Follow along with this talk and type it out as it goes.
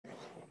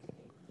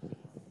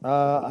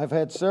I've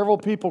had several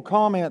people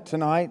comment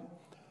tonight.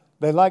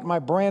 They like my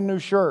brand new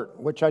shirt,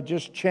 which I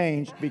just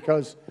changed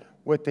because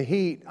with the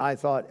heat, I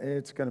thought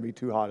it's going to be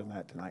too hot in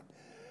that tonight.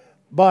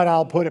 But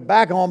I'll put it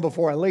back on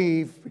before I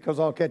leave because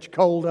I'll catch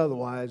cold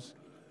otherwise.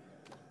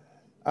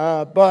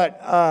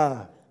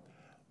 But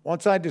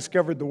once I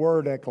discovered the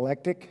word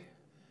eclectic,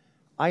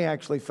 I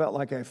actually felt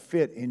like I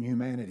fit in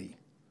humanity.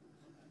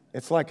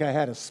 It's like I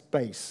had a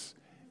space,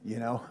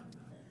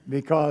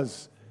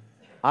 because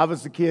I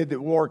was the kid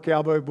that wore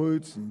cowboy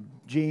boots and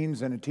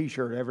jeans and a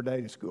t-shirt every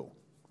day to school,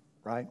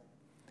 right?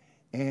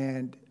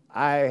 And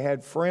I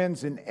had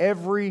friends in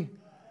every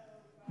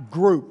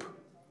group.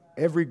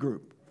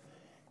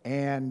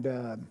 And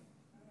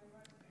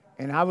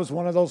I was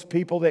one of those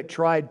people that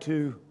tried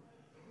to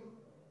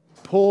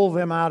pull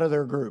them out of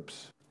their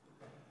groups,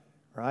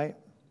 right?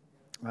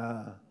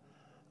 A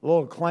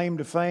little claim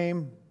to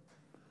fame.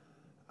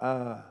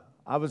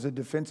 I was a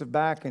defensive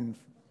back in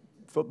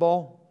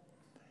football.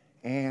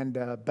 And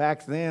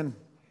back then,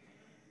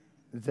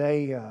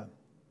 they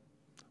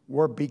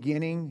were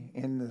beginning,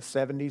 in the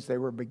 70s, they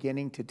were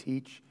beginning to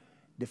teach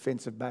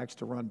defensive backs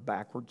to run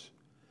backwards.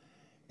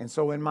 And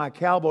so in my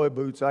cowboy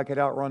boots, I could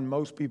outrun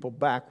most people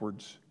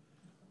backwards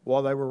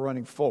while they were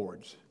running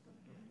forwards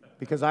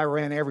because I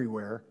ran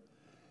everywhere.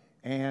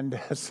 And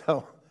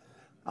so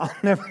I'll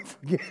never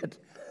forget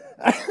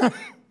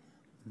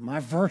my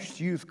first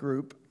youth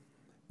group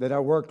that I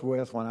worked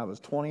with when I was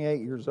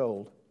 28 years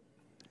old.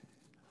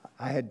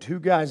 I had two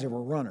guys that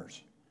were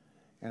runners,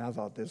 and I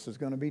thought this is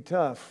going to be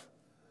tough.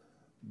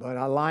 But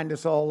I lined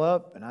us all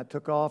up, and I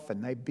took off,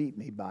 and they beat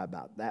me by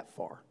about that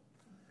far.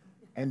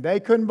 And they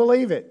couldn't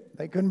believe it.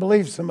 They couldn't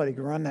believe somebody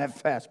could run that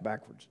fast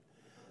backwards.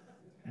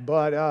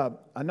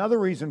 But another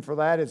reason for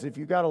that is if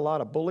you got a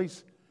lot of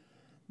bullies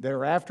that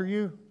are after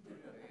you,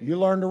 you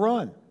learn to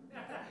run.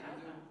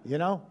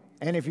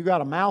 And if you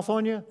got a mouth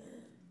on you,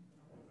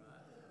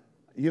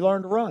 you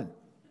learn to run.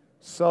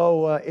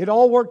 So it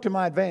all worked to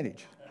my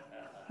advantage.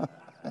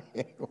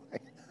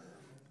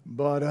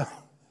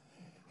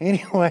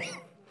 Anyway,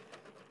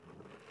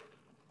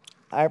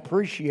 I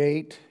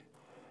appreciate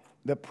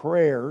the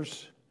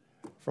prayers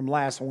from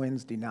last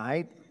Wednesday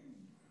night.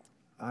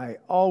 I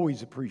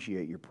always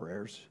appreciate your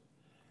prayers.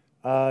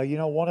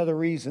 One of the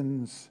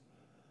reasons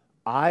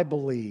I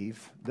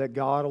believe that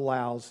God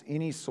allows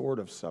any sort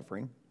of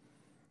suffering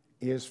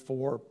is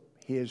for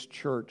His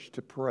church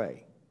to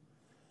pray.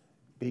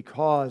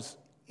 Because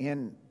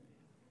in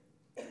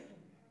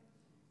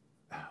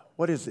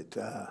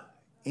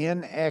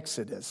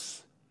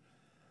Exodus,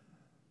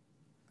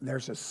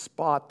 there's a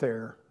spot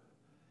there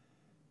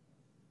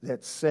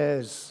that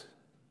says,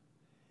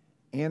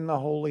 in the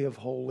Holy of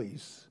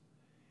Holies,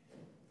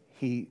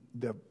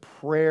 the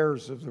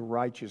prayers of the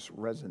righteous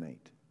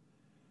resonate.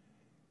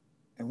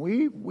 And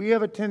we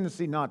have a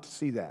tendency not to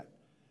see that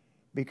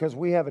because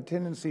we have a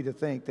tendency to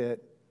think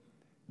that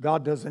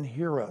God doesn't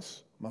hear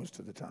us most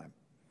of the time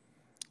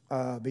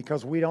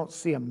because we don't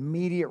see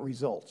immediate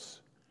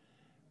results.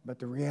 But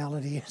the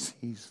reality is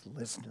He's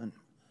listening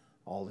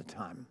all the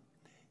time.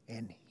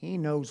 And He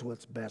knows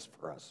what's best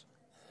for us.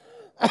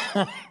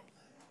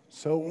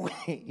 So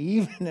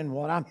even in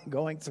what I'm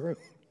going through,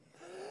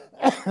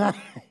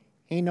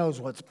 He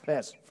knows what's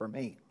best for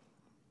me.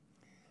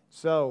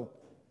 So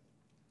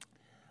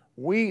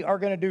we are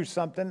going to do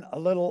something a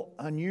little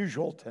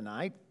unusual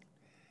tonight.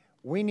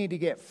 We need to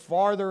get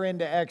farther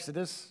into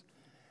Exodus.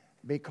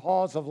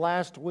 Because of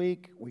last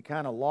week, we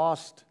kind of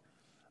lost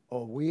a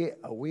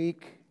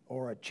week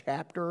or a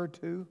chapter or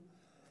two.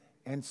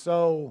 And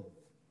so,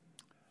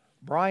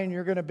 Brian,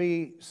 you're going to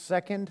be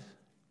second,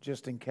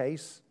 just in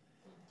case.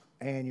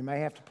 And you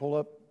may have to pull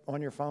up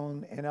on your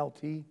phone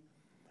NLT.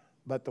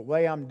 But the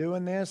way I'm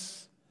doing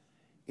this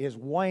is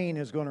Wayne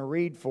is going to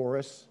read for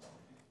us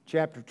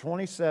chapter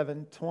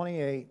 27,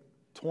 28,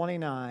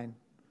 29,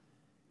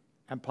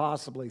 and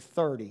possibly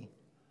 30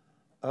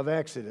 of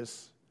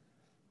Exodus,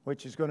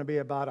 which is going to be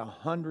about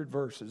 100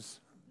 verses.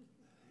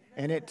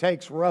 And it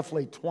takes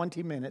roughly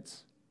 20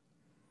 minutes.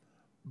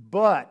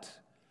 But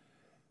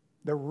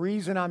the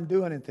reason I'm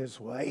doing it this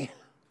way,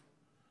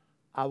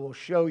 I will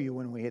show you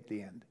when we hit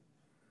the end.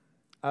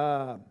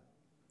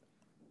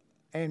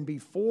 And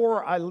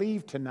before I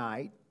leave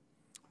tonight,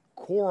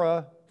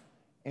 Cora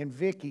and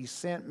Vicky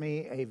sent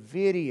me a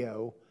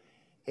video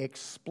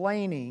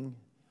explaining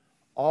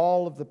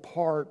all of the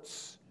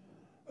parts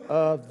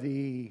of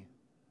the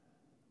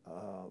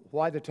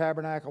why the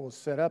tabernacle was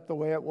set up the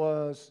way it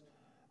was,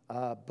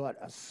 but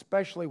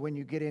especially when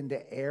you get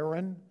into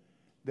Aaron,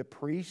 the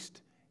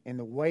priest, and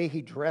the way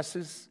he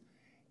dresses,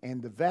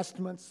 and the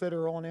vestments that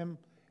are on him,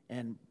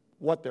 and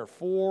what they're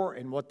for,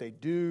 and what they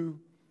do.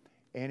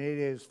 And it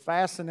is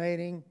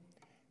fascinating.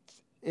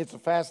 It's a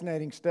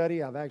fascinating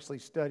study. I've actually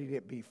studied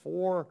it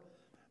before,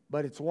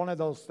 but it's one of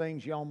those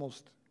things you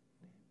almost,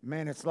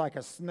 it's like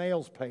a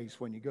snail's pace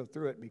when you go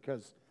through it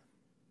because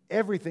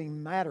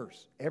everything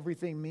matters.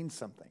 Everything means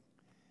something.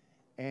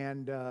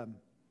 And,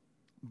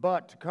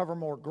 but to cover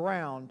more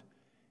ground,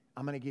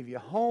 I'm going to give you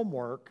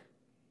homework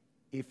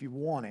if you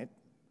want it.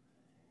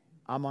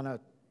 I'm going to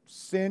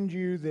send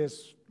you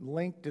this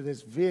link to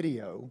this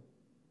video,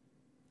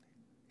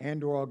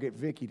 or I'll get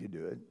Vicki to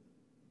do it.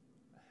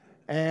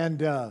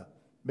 And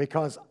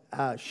because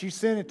she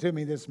sent it to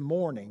me this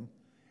morning,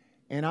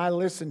 and I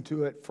listened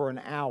to it for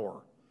an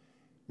hour.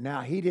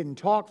 Now, he didn't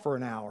talk for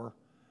an hour.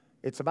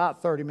 It's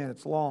about 30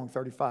 minutes long,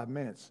 35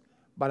 minutes,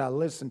 but I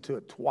listened to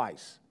it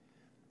twice.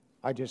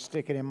 I just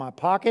stick it in my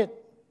pocket,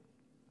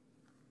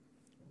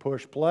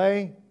 push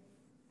play,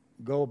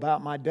 go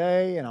about my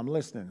day, and I'm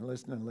listening.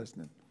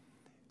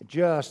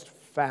 Just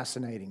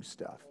fascinating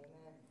stuff.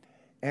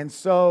 And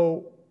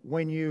so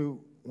when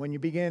you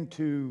begin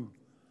to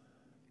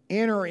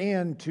enter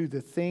into the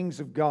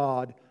things of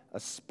God,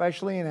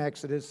 especially in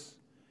Exodus,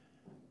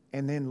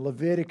 and then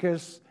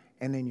Leviticus,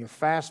 and then you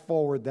fast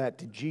forward that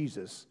to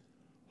Jesus,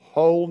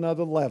 whole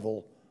nother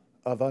level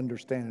of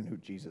understanding who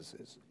Jesus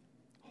is.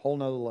 Whole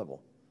nother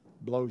level.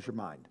 Blows your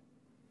mind.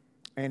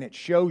 And it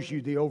shows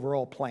you the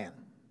overall plan.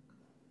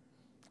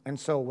 And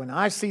so when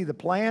I see the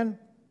plan,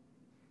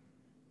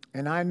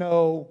 and I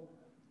know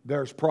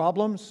there's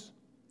problems,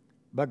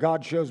 but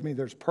God shows me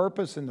there's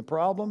purpose in the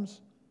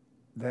problems,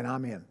 then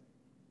I'm in.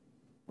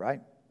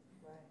 Right?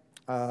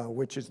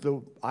 Which is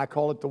I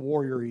call it the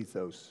warrior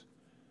ethos.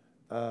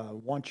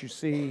 Once you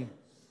see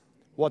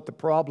what the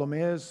problem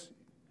is,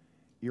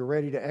 you're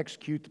ready to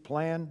execute the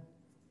plan.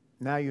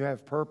 Now you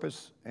have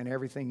purpose, and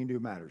everything you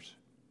do matters,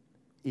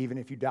 even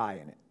if you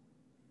die in it.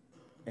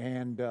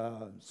 And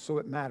so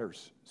it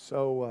matters.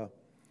 So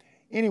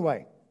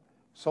anyway,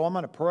 so I'm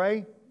going to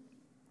pray,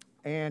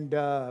 and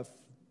I'm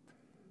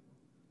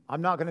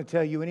not going to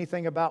tell you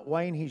anything about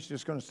Wayne. He's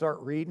just going to start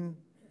reading.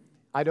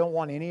 I don't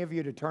want any of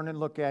you to turn and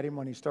look at him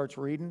when he starts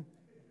reading.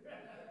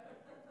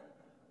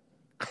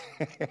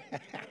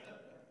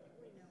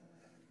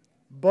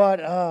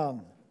 But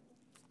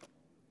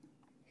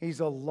he's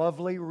a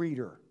lovely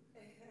reader.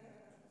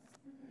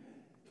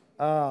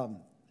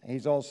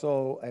 He's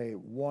also a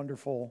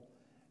wonderful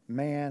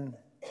man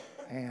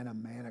and a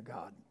man of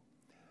God.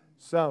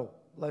 So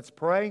let's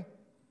pray.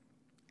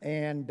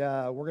 And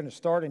we're going to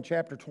start in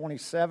chapter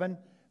 27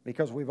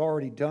 because we've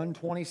already done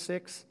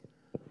 26.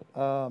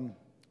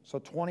 So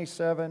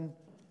 27,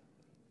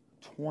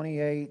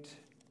 28,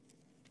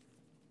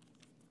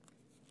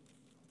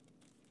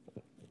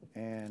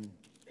 and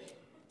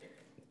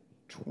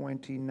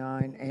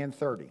 29, and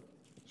 30.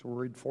 So we'll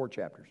read 4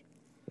 chapters.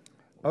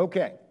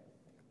 Okay.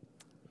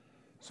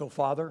 So,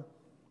 Father,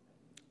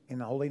 in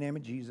the holy name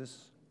of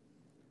Jesus,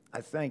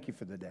 I thank you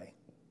for the day.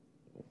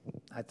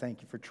 I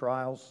thank you for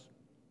trials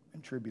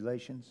and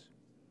tribulations,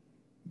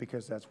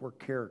 because that's where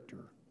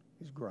character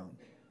is grown.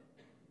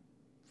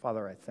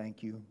 Father, I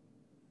thank you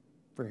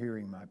for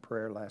hearing my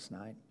prayer last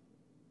night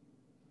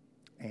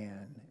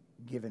and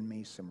giving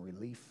me some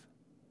relief.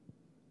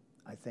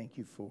 I thank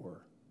you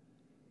for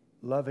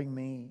loving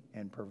me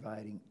and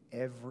providing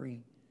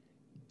every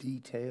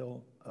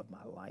detail of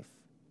my life.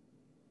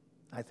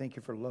 I thank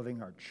you for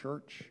loving our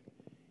church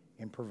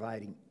and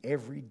providing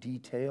every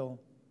detail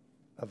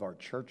of our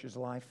church's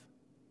life.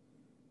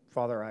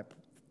 Father, I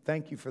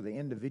thank you for the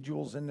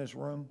individuals in this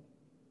room,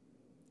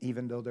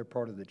 even though they're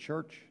part of the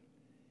church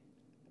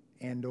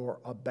and or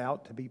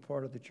about to be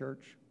part of the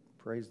church.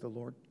 Praise the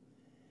Lord.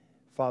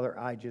 Father,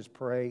 I just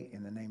pray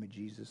in the name of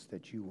Jesus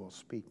that you will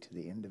speak to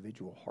the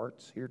individual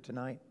hearts here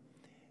tonight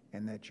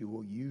and that you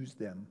will use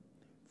them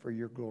for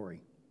your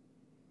glory.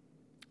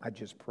 I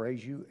just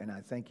praise you and I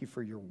thank you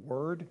for your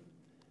word,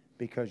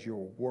 because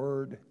your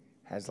word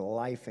has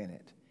life in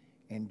it.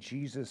 And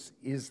Jesus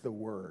is the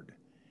word.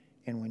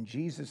 And when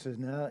Jesus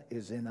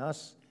is in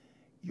us,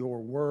 your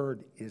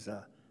word is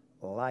a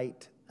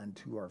light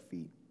unto our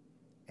feet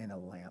and a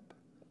lamp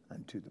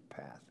unto the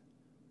path.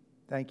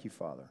 Thank you,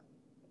 Father.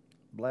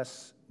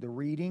 Bless the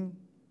reading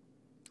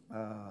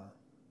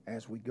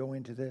as we go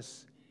into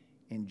this.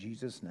 In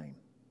Jesus' name,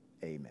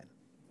 amen.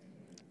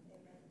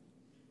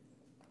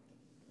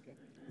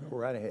 Go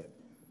right ahead.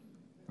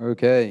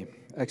 Okay,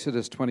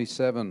 Exodus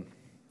 27.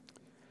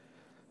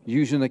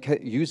 Using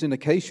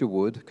acacia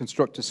wood,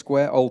 construct a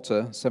square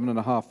altar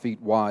 7.5 feet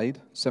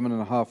wide,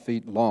 7.5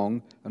 feet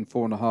long, and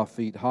 4.5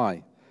 feet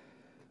high.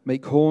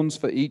 Make horns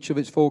for each of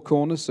its 4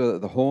 corners so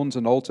that the horns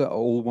and altar are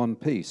all one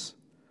piece.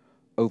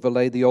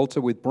 Overlay the altar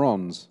with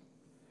bronze.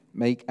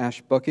 Make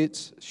ash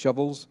buckets,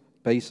 shovels,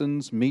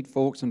 basins, meat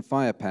forks, and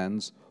fire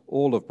pans,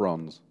 all of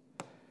bronze.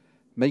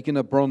 Making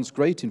a bronze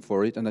grating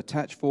for it and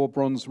attach 4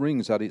 bronze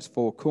rings at its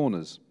 4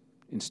 corners.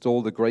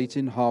 Install the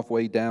grating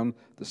halfway down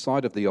the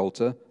side of the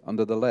altar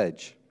under the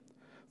ledge.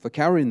 For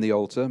carrying the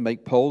altar,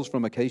 make poles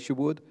from acacia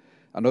wood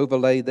and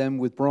overlay them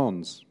with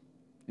bronze.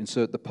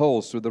 Insert the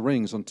poles through the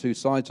rings on 2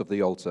 sides of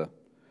the altar.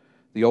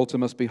 The altar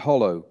must be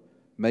hollow,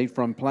 made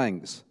from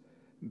planks.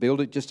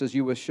 Build it just as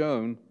you were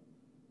shown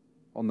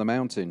on the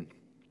mountain.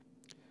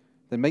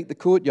 Then make the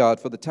courtyard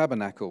for the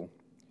tabernacle,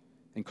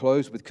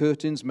 enclosed with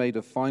curtains made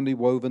of finely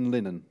woven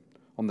linen.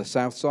 On the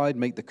south side,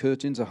 make the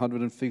curtains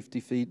 150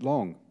 feet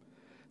long.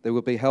 They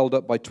will be held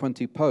up by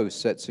 20 posts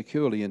set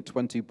securely in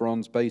 20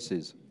 bronze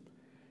bases.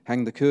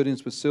 Hang the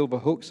curtains with silver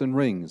hooks and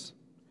rings.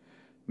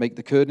 Make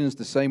the curtains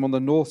the same on the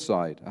north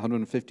side,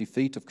 150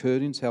 feet of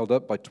curtains held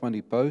up by 20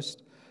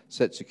 posts,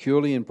 set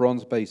securely in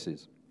bronze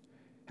bases.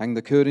 Hang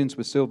the curtains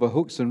with silver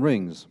hooks and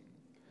rings.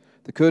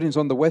 The curtains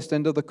on the west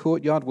end of the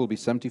courtyard will be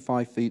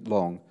 75 feet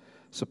long,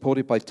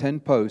 supported by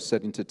 10 posts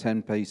set into 10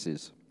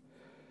 bases.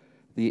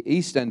 The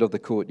east end of the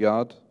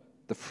courtyard,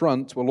 the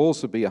front, will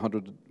also be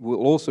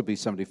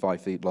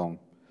 75 feet long.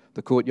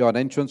 The courtyard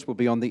entrance will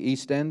be on the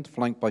east end,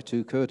 flanked by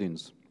 2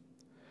 curtains.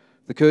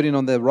 The curtain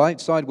on the right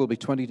side will be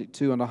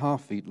 22.5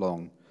 feet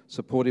long,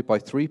 supported by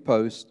 3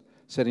 posts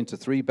set into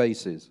 3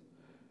 bases.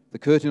 The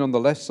curtain on the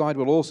left side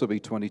will also be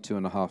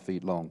 22.5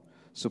 feet long,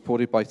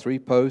 supported by 3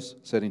 posts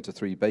set into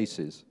 3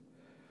 bases.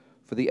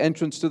 For the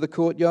entrance to the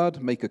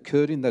courtyard, make a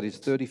curtain that is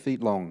 30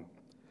 feet long.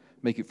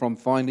 Make it from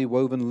finely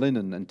woven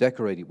linen and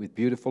decorate it with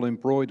beautiful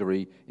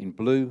embroidery in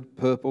blue,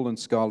 purple, and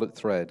scarlet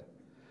thread.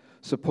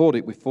 Support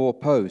it with 4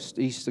 posts,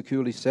 each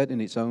securely set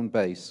in its own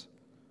base.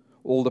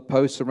 All the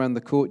posts around the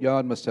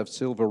courtyard must have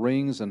silver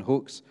rings and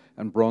hooks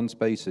and bronze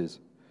bases.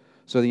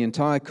 So the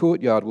entire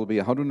courtyard will be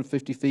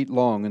 150 feet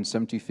long and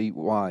 70 feet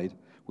wide,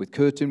 with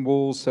curtain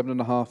walls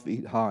 7.5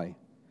 feet high,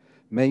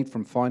 made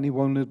from finely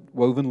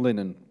woven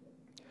linen.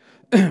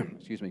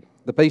 Excuse me.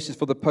 The bases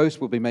for the posts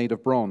will be made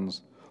of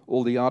bronze.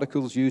 All the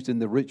articles used in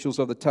the rituals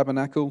of the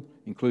tabernacle,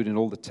 including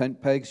all the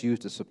tent pegs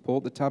used to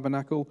support the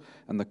tabernacle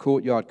and the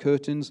courtyard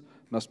curtains,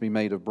 must be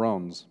made of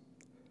bronze.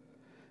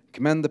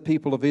 Command the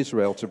people of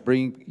Israel to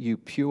bring you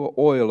pure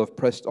oil of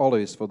pressed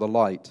olives for the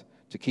light,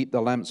 to keep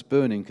the lamps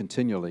burning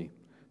continually.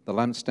 The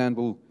lampstand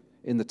will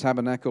in the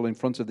tabernacle in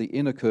front of the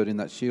inner curtain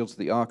that shields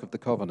the ark of the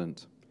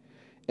covenant.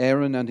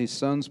 Aaron and his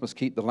sons must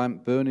keep the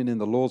lamp burning in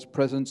the Lord's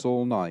presence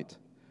all night.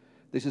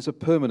 This is a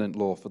permanent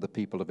law for the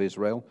people of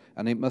Israel,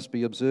 and it must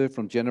be observed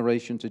from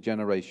generation to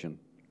generation.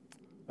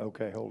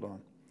 Okay, hold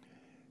on.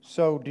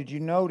 So did you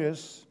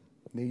notice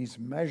these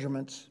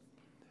measurements?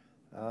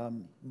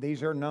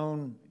 These are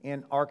known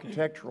in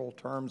architectural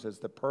terms as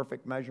the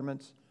perfect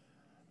measurements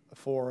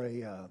for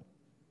an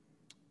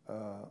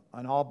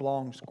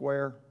oblong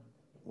square.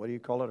 What do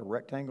you call it? A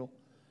rectangle.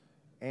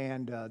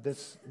 And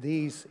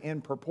these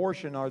in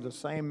proportion are the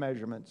same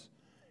measurements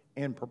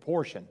in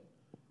proportion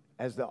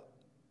as the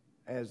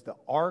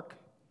ark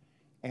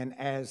and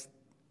as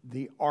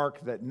the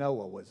ark that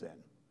Noah was in.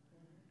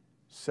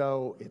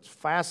 So it's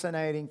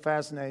fascinating,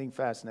 fascinating,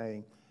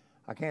 fascinating.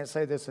 I can't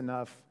say this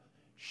enough.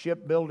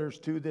 Shipbuilders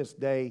to this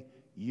day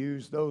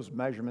use those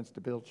measurements to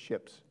build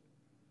ships.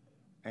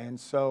 And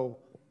so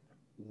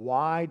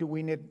why do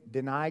we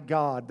deny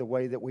God the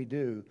way that we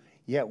do,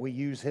 yet we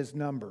use his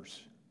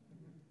numbers?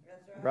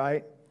 That's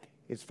right.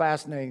 It's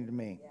fascinating to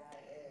me. Yeah,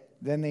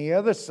 then the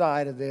other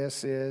side of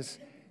this is,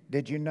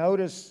 did you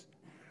notice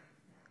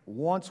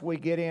once we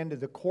get into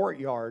the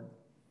courtyard,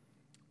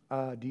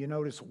 do you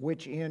notice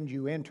which end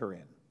you enter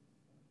in?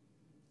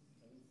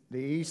 The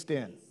east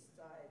end,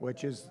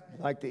 which is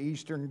like the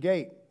eastern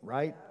gate,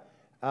 right?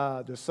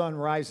 The sun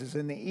rises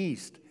in the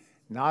east.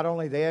 Not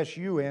only the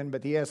S-U-N,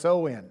 but the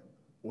S-O-N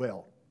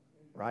will,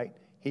 right?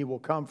 He will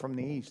come from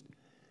the east.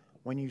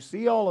 When you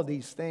see all of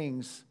these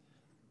things,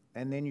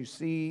 and then you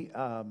see,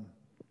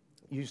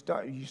 you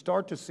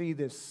start to see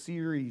this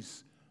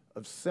series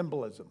of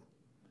symbolism.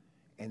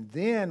 And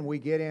then we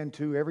get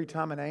into every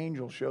time an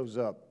angel shows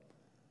up,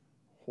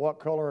 what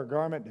color of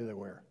garment do they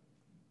wear?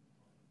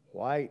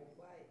 White.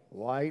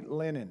 White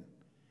linen.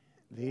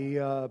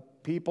 The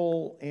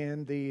people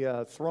in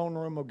the throne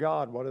room of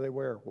God, what do they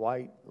wear?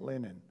 White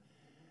linen.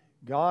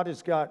 God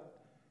has got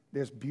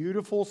this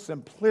beautiful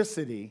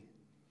simplicity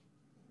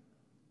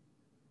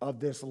of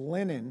this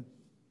linen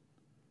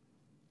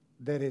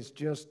that is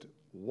just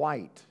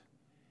white.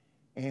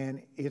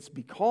 And it's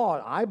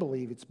because, I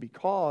believe it's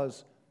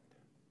because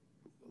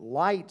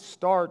light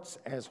starts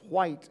as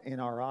white in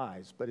our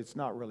eyes, but it's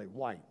not really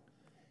white.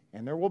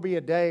 And there will be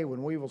a day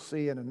when we will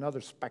see in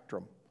another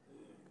spectrum,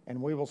 and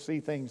we will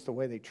see things the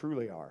way they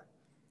truly are.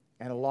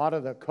 And a lot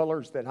of the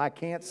colors that I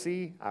can't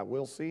see, I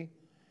will see.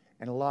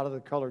 And a lot of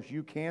the colors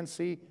you can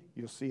see,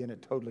 you'll see in a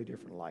totally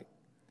different light.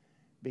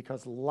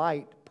 Because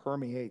light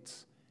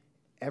permeates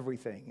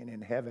everything, and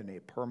in heaven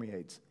it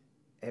permeates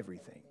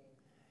everything.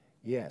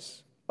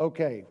 Yes.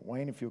 Okay,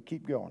 Wayne, if you'll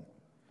keep going.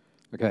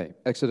 Okay,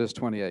 Exodus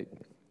 28.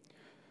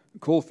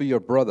 Call for your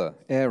brother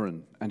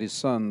Aaron and his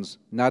sons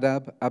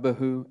Nadab,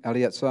 Abihu,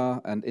 Eleazar,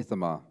 and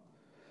Ithamar.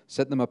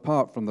 Set them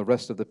apart from the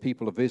rest of the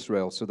people of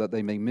Israel so that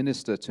they may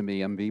minister to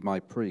me and be my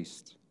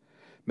priests.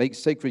 Make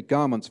sacred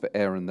garments for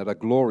Aaron that are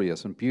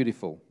glorious and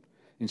beautiful.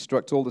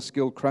 Instruct all the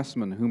skilled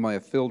craftsmen whom I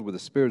have filled with the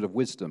spirit of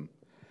wisdom.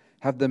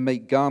 Have them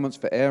make garments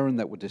for Aaron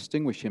that would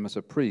distinguish him as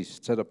a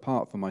priest set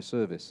apart for my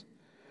service.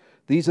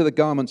 These are the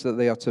garments that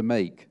they are to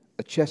make: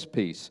 a chest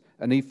piece,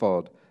 an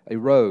ephod, a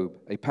robe,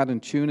 a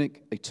patterned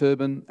tunic, a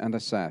turban, and a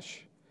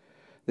sash.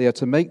 They are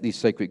to make these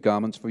sacred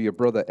garments for your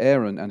brother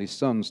Aaron and his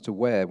sons to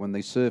wear when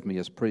they serve me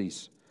as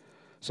priests.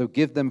 So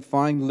give them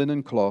fine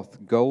linen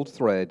cloth, gold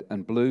thread,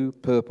 and blue,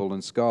 purple,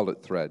 and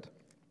scarlet thread.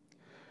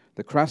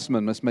 The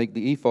craftsman must make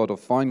the ephod of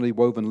finely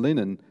woven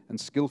linen and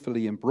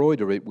skillfully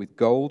embroider it with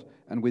gold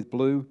and with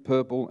blue,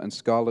 purple, and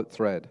scarlet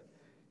thread.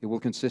 It will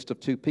consist of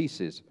 2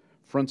 pieces,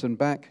 front and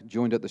back,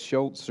 joined at the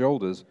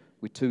shoulders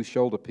with 2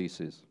 shoulder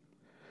pieces.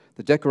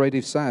 The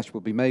decorative sash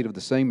will be made of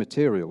the same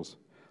materials,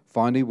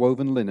 finely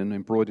woven linen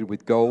embroidered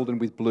with gold and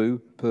with blue,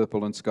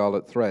 purple, and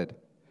scarlet thread.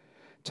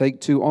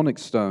 Take 2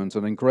 onyx stones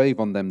and engrave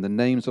on them the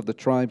names of the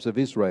tribes of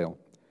Israel.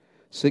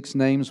 6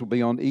 names will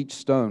be on each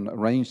stone,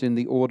 arranged in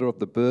the order of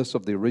the births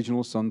of the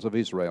original sons of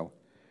Israel.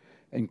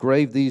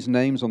 Engrave these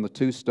names on the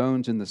 2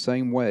 stones in the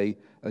same way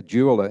a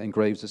jeweler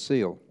engraves a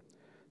seal.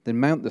 Then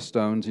mount the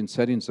stones in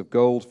settings of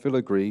gold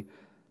filigree.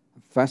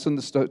 Fasten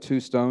the 2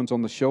 stones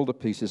on the shoulder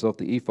pieces of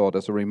the ephod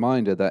as a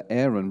reminder that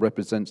Aaron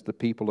represents the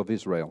people of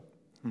Israel.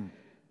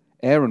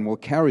 Aaron will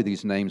carry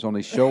these names on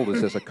his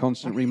shoulders as a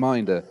constant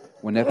reminder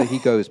whenever he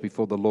goes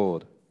before the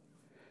Lord.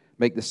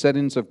 Make the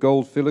settings of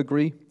gold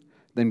filigree,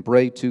 then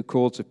braid 2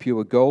 cords of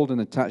pure gold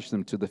and attach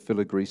them to the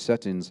filigree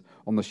settings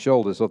on the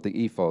shoulders of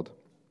the ephod.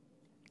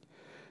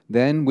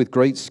 Then, with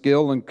great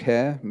skill and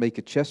care, make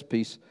a chest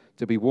piece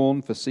to be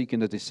worn for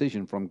seeking a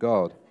decision from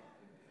God.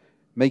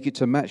 Make it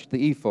to match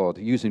the ephod,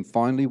 using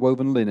finely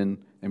woven linen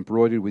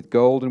embroidered with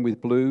gold and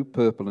with blue,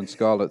 purple, and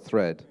scarlet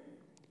thread.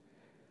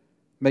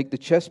 Make the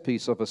chest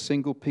piece of a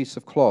single piece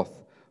of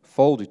cloth,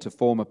 folded to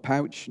form a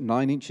pouch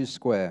 9 inches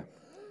square.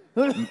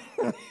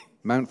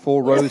 Mount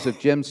 4 rows of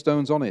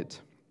gemstones on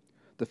it.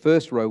 The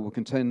first row will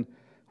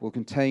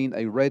contain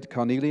a red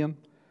carnelian,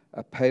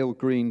 a pale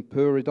green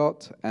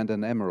peridot, and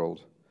an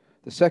emerald.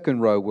 The second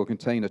row will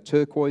contain a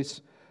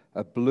turquoise,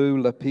 a blue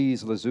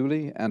lapis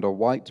lazuli, and a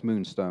white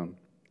moonstone.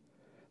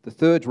 The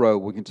third row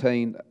will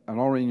contain an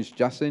orange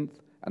jacinth,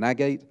 an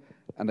agate,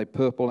 and a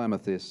purple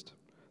amethyst.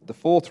 The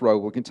fourth row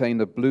will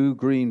contain a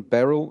blue-green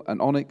beryl, an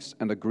onyx,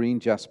 and a green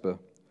jasper.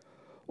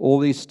 All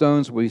these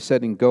stones will be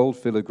set in gold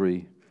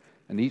filigree,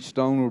 and each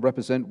stone will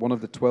represent one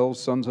of the 12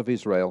 sons of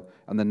Israel,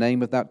 and the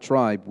name of that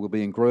tribe will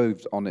be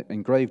engraved on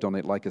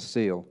it like a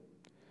seal.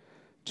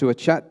 To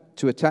attach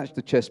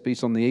the chest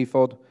piece on the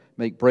ephod,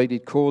 make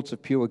braided cords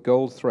of pure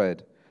gold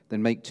thread,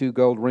 then make 2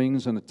 gold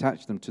rings and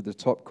attach them to the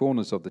top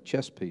corners of the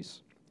chest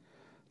piece.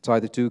 Tie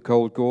the 2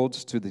 gold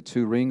cords to the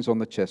 2 rings on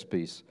the chest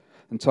piece,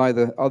 and tie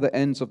the other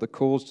ends of the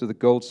cords to the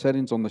gold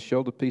settings on the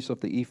shoulder piece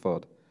of the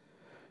ephod.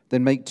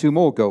 Then make 2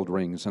 more gold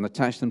rings and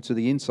attach them to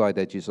the inside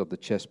edges of the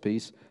chest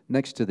piece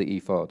next to the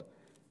ephod.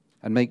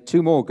 And make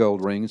 2 more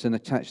gold rings and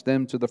attach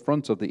them to the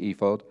front of the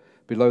ephod,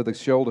 below the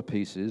shoulder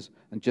pieces,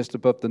 and just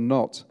above the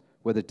knot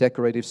where the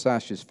decorative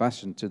sash is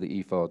fastened to the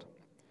ephod.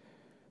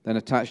 Then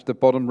attach the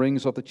bottom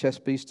rings of the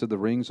chest piece to the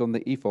rings on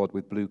the ephod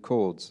with blue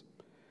cords.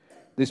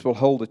 This will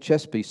hold the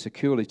chest piece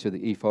securely to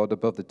the ephod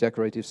above the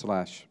decorative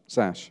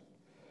sash.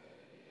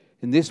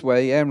 In this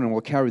way, Aaron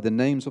will carry the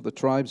names of the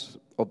tribes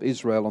of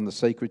Israel on the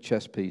sacred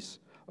chest piece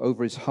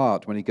over his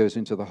heart when he goes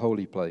into the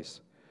holy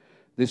place.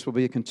 This will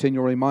be a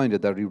continual reminder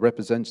that he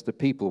represents the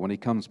people when he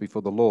comes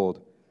before the Lord.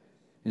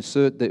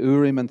 Insert the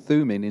Urim and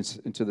Thummim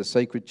into the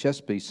sacred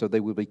chest piece so they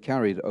will be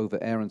carried over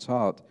Aaron's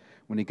heart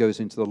when he goes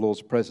into the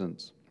Lord's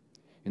presence.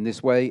 In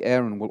this way,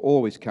 Aaron will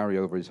always carry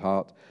over his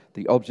heart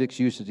the objects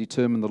used to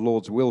determine the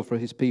Lord's will for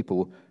his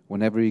people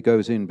whenever he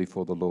goes in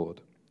before the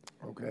Lord.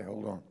 Okay,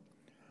 hold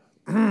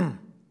on.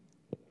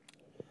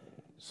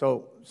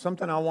 So,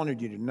 something I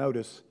wanted you to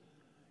notice,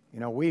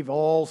 we've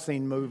all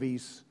seen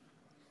movies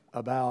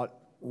about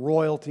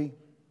royalty.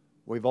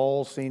 We've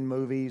all seen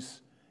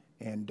movies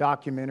and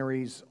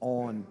documentaries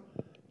on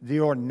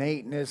the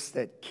ornateness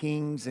that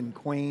kings and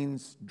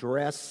queens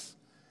dress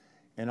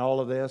and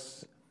all of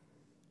this.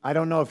 I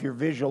don't know if you're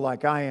visual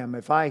like I am.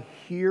 If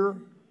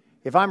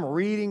I'm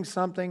reading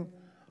something,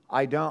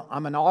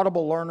 I'm an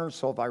audible learner,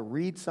 so if I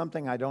read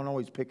something, I don't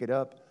always pick it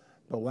up.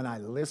 But when I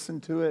listen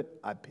to it,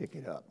 I pick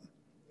it up,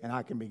 and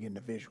I can begin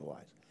to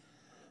visualize.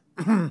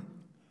 Do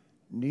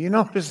you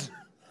notice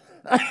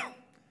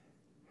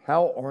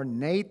how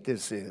ornate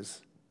this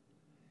is,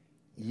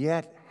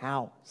 yet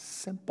how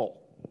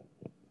simple?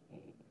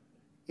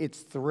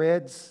 It's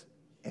threads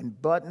and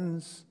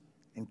buttons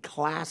and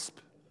clasp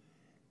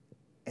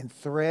and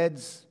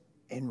threads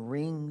and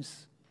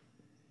rings.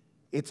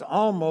 It's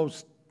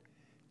almost,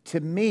 to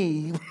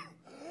me,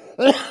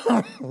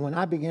 when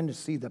I begin to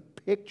see the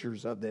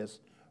pictures of this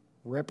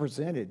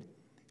represented,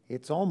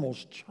 it's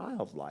almost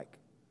childlike.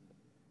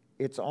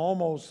 It's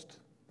almost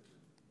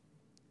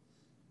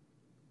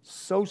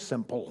so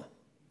simple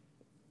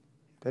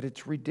that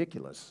it's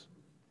ridiculous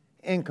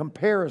in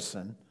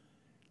comparison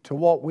to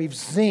what we've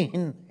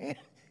seen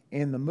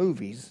in the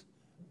movies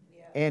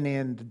and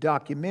in the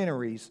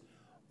documentaries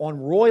on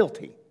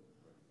royalty.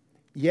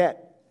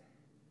 Yet,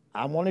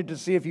 I wanted to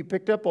see if you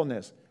picked up on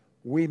this.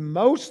 We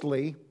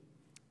mostly,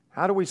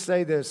 how do we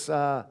say this?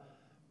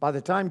 By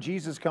the time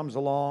Jesus comes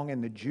along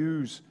and the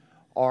Jews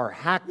are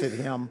hacked at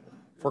him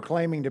for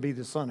claiming to be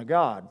the Son of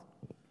God,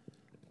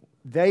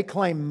 they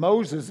claim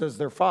Moses as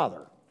their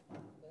father.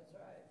 That's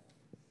right.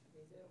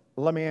 They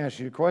do. Let me ask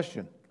you a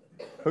question.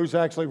 Who's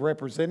actually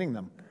representing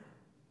them?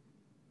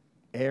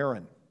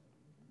 Aaron.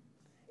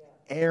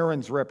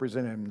 Aaron's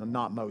representing them,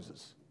 not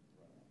Moses.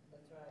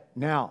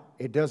 Now,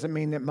 it doesn't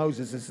mean that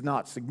Moses is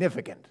not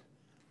significant.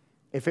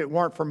 If it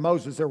weren't for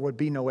Moses, there would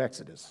be no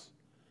Exodus.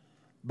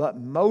 But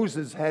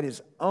Moses had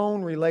his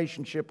own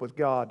relationship with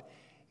God,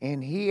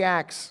 and he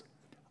acts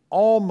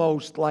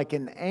almost like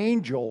an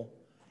angel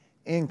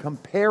in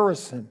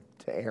comparison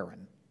to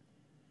Aaron.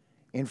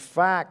 In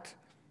fact,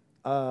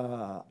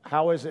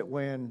 how is it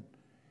when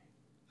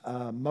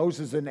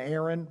Moses and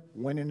Aaron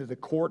went into the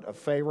court of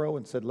Pharaoh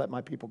and said, "Let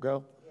my people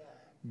go"? Yeah.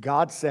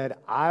 God said,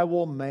 "I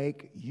will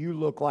make you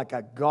look like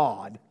a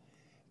god,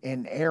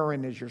 and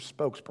Aaron is your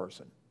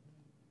spokesperson."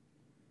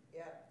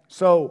 Yeah.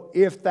 So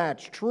if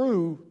that's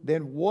true,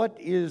 then what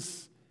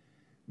is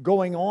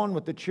going on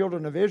with the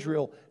children of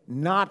Israel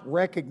not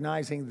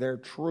recognizing the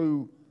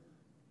true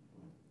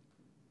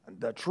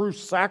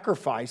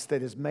sacrifice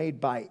that is made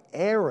by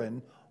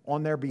Aaron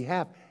on their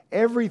behalf?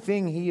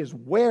 Everything he is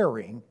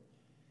wearing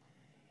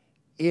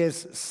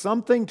is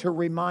something to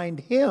remind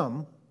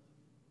him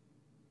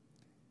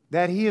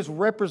that he is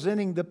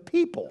representing the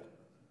people.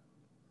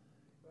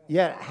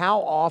 Yet,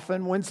 how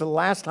often, when's the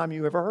last time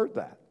you ever heard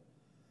that?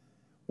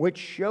 Which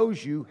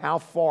shows you how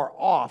far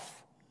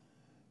off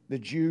the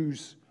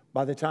Jews,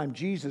 by the time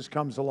Jesus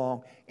comes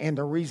along, and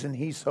the reason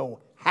he's so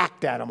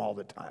hacked at them all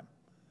the time.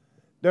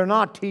 They're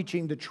not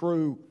teaching the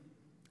true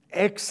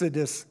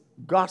Exodus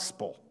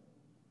gospel.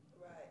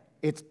 Right.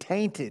 It's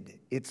tainted.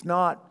 It's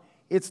not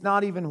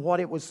even what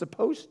it was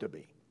supposed to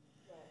be.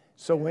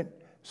 Right.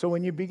 So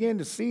when you begin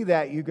to see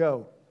that, you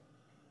go,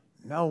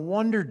 no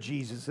wonder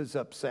Jesus is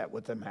upset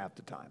with them half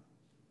the time.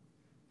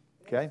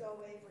 Okay? They're still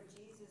waiting for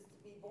Jesus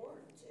to be born,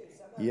 too.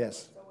 Some of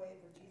yes. them are still waiting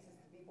for Jesus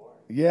to be born.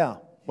 Yeah,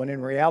 when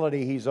in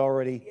reality, he's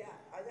already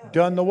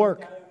done the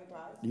work.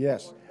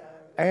 Yes.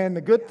 And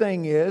the good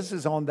thing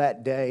is on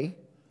that day,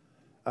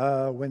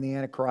 when the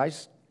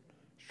Antichrist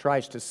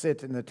tries to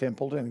sit in the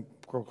temple and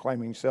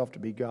proclaim himself to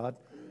be God,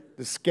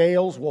 the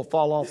scales will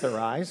fall off their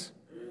eyes,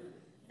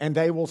 and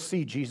they will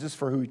see Jesus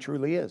for who he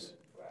truly is.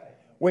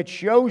 Which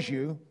shows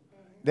you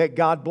that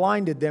God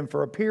blinded them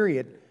for a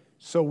period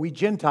so we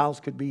Gentiles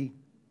could be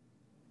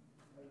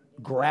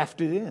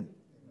grafted in,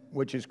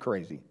 which is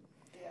crazy.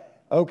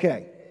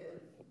 Okay,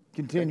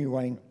 continue,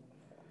 Wayne.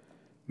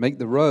 Make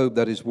the robe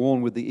that is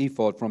worn with the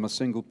ephod from a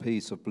single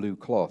piece of blue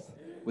cloth,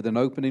 with an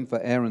opening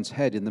for Aaron's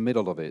head in the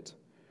middle of it.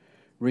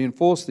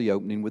 Reinforce the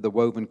opening with a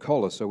woven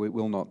collar so it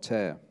will not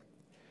tear.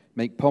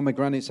 Make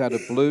pomegranates out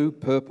of blue,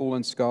 purple,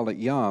 and scarlet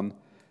yarn,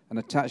 and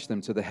attach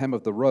them to the hem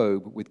of the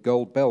robe with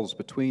gold bells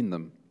between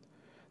them.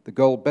 The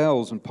gold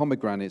bells and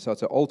pomegranates are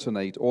to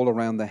alternate all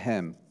around the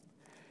hem.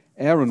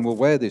 Aaron will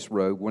wear this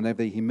robe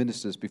whenever he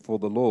ministers before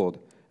the Lord,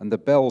 and the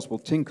bells will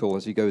tinkle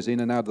as he goes in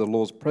and out of the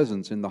Lord's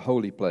presence in the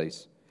holy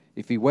place.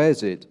 If he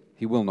wears it,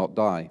 he will not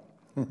die.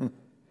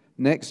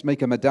 Next,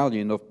 make a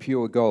medallion of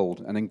pure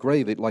gold and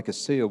engrave it like a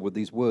seal with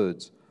these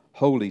words,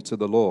 "Holy to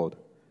the Lord."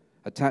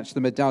 Attach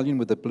the medallion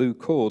with a blue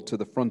cord to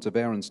the front of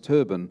Aaron's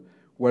turban,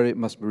 where it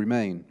must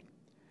remain.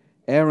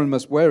 Aaron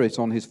must wear it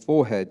on his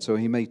forehead so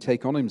he may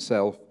take on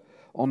himself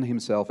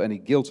any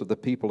guilt of the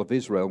people of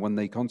Israel when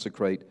they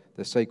consecrate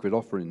their sacred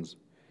offerings.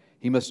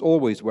 He must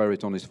always wear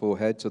it on his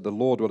forehead so the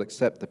Lord will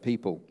accept the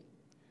people.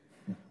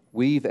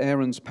 Weave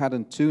Aaron's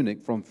patterned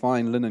tunic from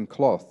fine linen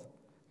cloth.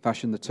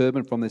 Fashion the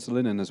turban from this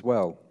linen as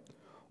well.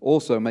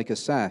 Also make a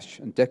sash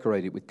and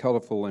decorate it with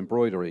colorful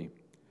embroidery.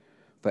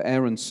 For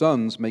Aaron's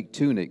sons, make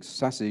tunics,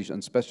 sashes,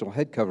 and special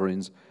head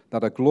coverings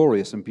that are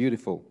glorious and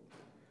beautiful.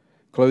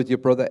 Clothe your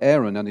brother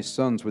Aaron and his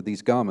sons with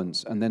these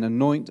garments, and then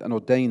anoint and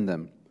ordain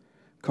them.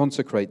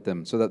 Consecrate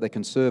them so that they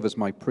can serve as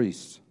my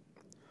priests.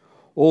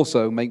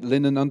 Also make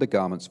linen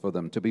undergarments for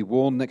them to be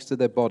worn next to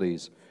their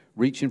bodies,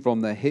 reaching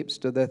from their hips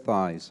to their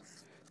thighs.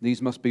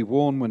 These must be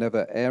worn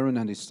whenever Aaron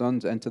and his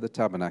sons enter the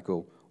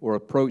tabernacle or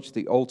approach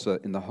the altar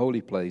in the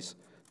holy place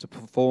to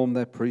perform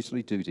their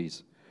priestly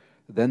duties.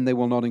 Then they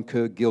will not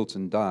incur guilt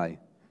and die.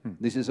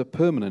 This is a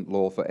permanent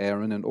law for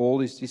Aaron and all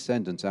his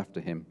descendants after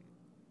him.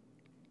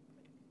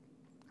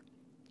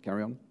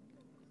 Carry on.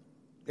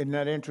 Isn't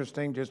that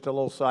interesting? Just a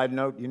little side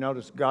note. You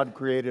notice God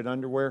created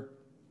underwear?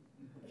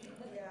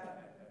 Yeah.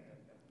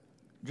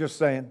 Just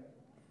saying.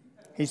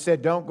 He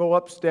said, don't go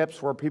up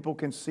steps where people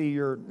can see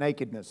your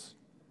nakedness.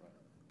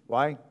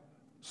 Why?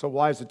 So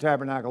why is the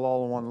tabernacle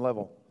all on one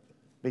level?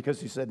 Because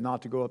he said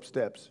not to go up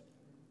steps.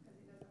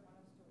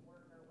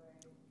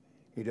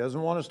 He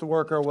doesn't want us to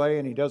work our way,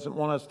 and he doesn't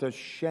want us to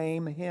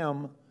shame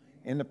him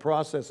in the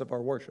process of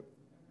our worship.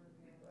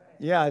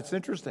 Yeah, it's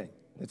interesting.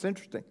 It's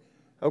interesting.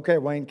 Okay,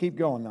 Wayne, keep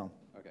going now.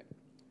 Okay.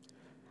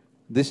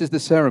 This is the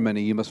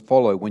ceremony you must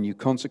follow when you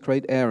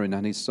consecrate Aaron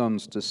and his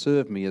sons to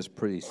serve me as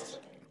priests.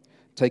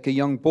 Take a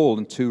young bull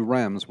and 2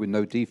 rams with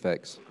no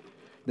defects.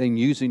 Then,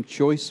 using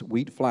choice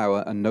wheat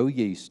flour and no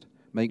yeast,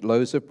 make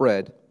loaves of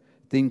bread,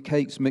 thin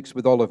cakes mixed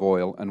with olive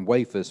oil, and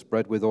wafers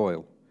spread with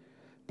oil.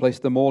 Place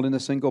them all in a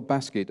single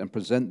basket and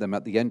present them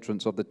at the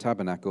entrance of the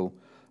tabernacle,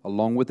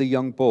 along with the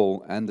young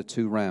bull and the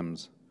 2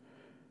 rams.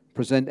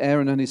 Present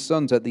Aaron and his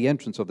sons at the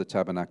entrance of the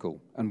tabernacle,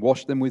 and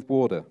wash them with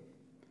water.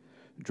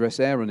 Dress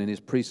Aaron in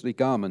his priestly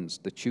garments,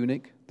 the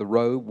tunic, the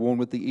robe worn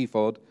with the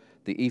ephod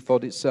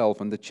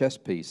itself, and the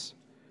chest piece.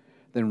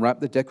 Then wrap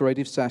the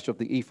decorative sash of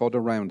the ephod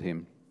around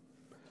him.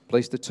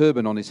 Place the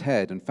turban on his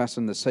head and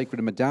fasten the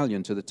sacred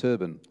medallion to the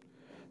turban.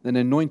 Then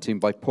anoint him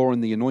by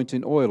pouring the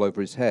anointing oil over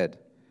his head.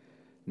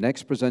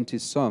 Next present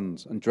his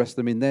sons and dress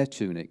them in their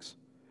tunics.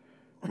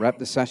 Wrap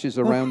the sashes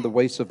around the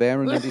waists of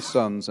Aaron and his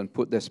sons and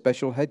put their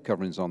special head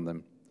coverings on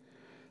them.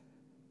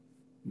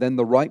 Then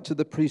the right to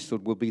the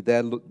priesthood will be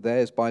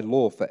theirs by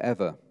law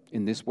forever.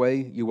 In this way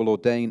you will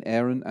ordain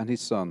Aaron and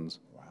his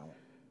sons.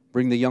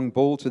 Bring the young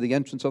bull to the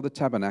entrance of the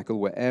tabernacle,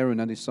 where Aaron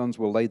and his sons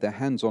will lay their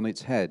hands on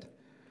its head.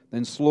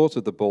 Then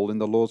slaughter the bull in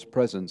the Lord's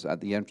presence at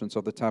the entrance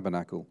of the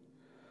tabernacle.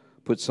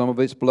 Put some of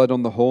its blood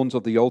on the horns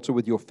of the altar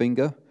with your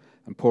finger,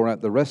 and pour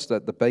out the rest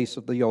at the base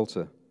of the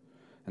altar.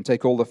 And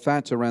take all the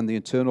fat around the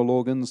internal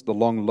organs, the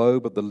long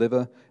lobe of the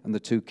liver, and the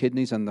 2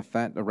 kidneys and the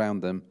fat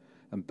around them,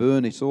 and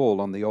burn it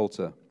all on the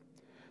altar.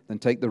 Then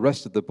take the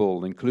rest of the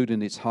bull,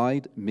 including its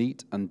hide,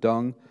 meat, and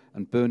dung,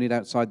 and burn it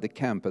outside the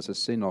camp as a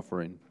sin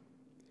offering.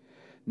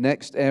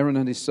 Next, Aaron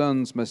and his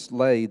sons must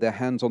lay their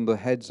hands on the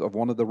heads of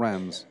one of the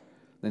rams.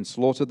 Then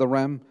slaughter the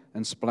ram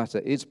and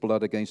splatter its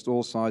blood against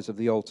all sides of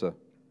the altar.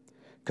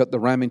 Cut the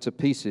ram into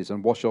pieces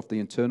and wash off the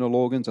internal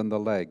organs and the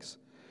legs.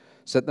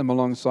 Set them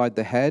alongside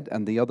the head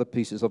and the other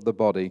pieces of the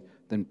body,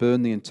 then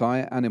burn the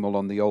entire animal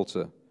on the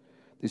altar.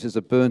 This is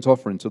a burnt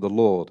offering to the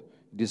Lord.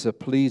 It is a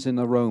pleasing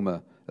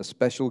aroma, a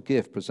special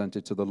gift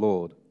presented to the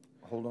Lord.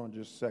 Hold on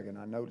just a second.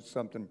 I noticed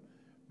something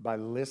by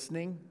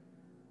listening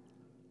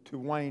to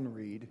Wayne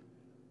read.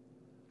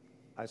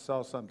 I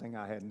saw something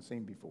I hadn't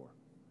seen before.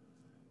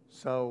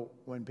 So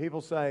when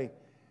people say,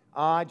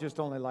 I just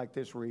only like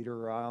this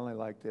reader, or I only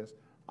like this,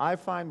 I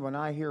find when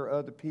I hear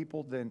other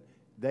people, then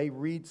they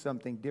read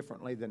something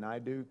differently than I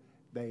do.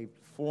 They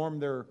form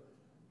their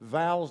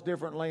vowels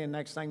differently, and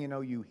next thing you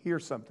know, you hear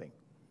something,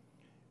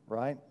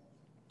 right?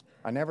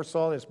 I never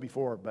saw this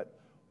before, but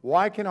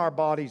why can our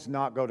bodies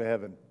not go to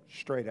heaven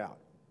straight out?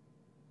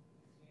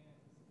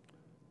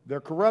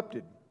 They're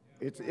corrupted.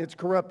 It's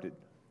corrupted.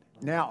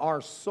 Now, our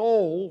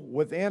soul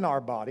within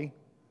our body,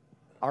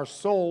 our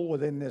soul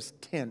within this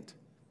tent,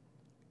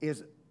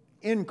 is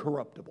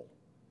incorruptible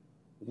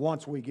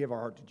once we give our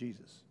heart to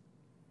Jesus.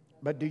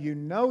 But do you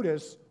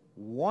notice,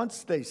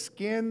 once they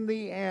skin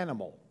the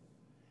animal,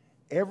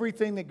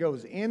 everything that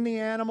goes in the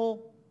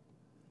animal,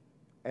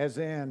 as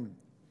in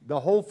the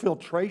whole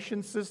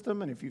filtration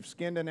system, and if you've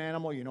skinned an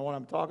animal, you know what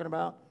I'm talking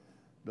about,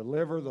 the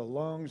liver, the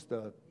lungs,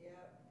 the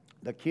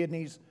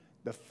kidneys,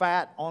 the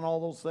fat on all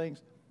those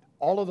things,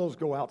 all of those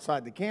go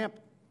outside the camp,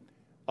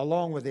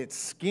 along with its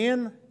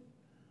skin,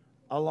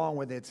 along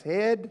with its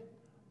head,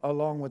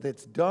 along with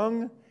its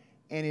dung,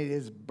 and it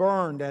is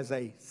burned as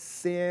a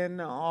sin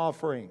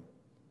offering.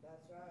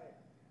 That's right.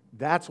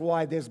 That's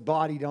why this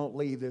body don't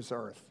leave this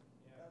earth.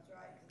 That's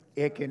right.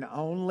 It can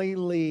only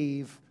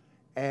leave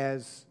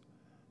as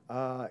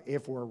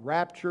if we're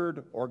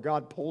raptured or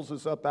God pulls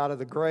us up out of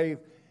the grave.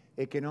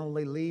 It can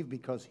only leave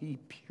because He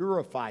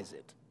purifies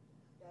it.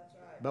 That's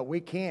right. But we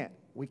can't.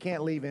 We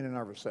can't leave in and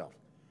of ourselves.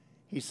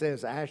 He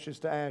says, ashes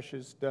to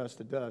ashes, dust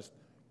to dust,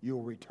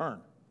 you'll return.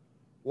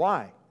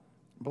 Why?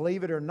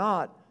 Believe it or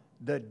not,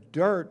 the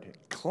dirt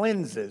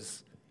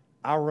cleanses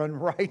our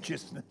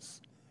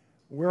unrighteousness.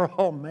 We're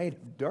all made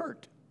of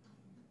dirt,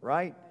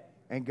 right?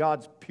 And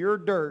God's pure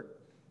dirt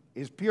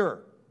is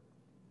pure.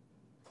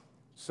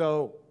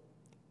 So,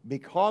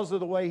 because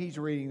of the way he's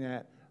reading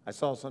that, I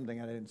saw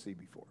something I didn't see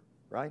before,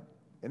 right?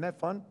 Isn't that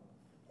fun?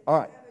 All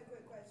right. I have a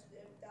quick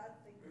question. If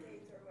that's the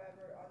case or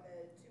whatever, on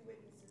the 2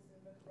 witnesses in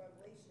the book of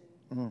Revelation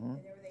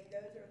and everything,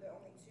 those are the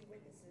only 2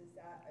 witnesses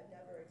that have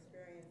never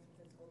experienced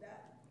physical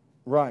death.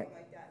 Right. Something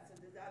like that.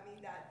 So does that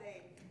mean that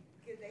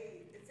because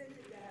they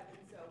ascended to heaven,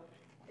 so,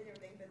 and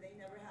everything, but they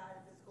never had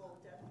a physical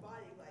death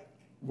body, like,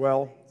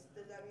 Well,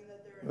 does that mean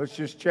that they're... let's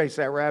just chase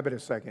that rabbit a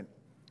second.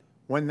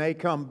 When they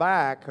come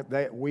back,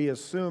 we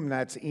assume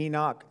that's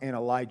Enoch and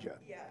Elijah.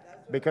 Yeah, that's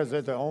what Because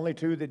they're the only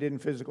 2 that didn't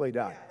physically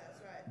die. that's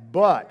right.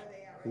 But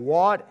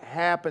what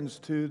happens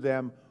to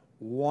them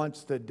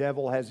once the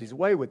devil has his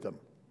way with them?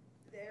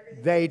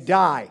 They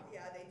die.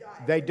 Yeah, they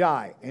die. They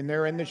die. And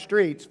they're in the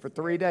streets for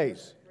 3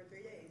 days, For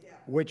 3 days, yeah.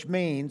 which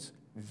means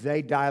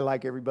they die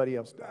like everybody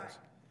else does.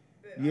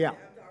 But Yeah. I'm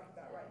talking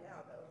about right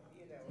now, though,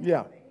 you know.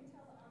 Yeah.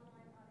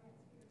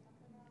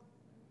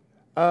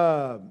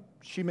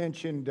 She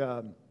mentioned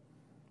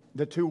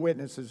the 2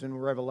 witnesses in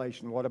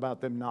Revelation. What about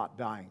them not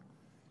dying?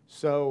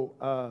 So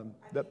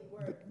They're in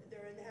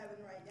heaven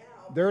right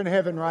now. they're in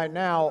heaven right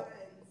now.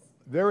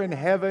 They're in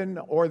heaven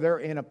or they're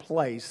in a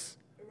place.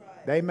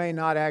 Right. They may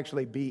not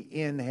actually be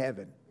in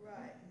heaven.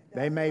 Right.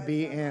 They may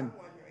be in,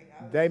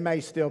 they may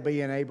still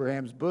be in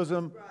Abraham's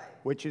bosom,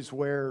 which is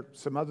where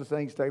some other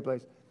things take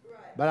place.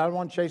 But I don't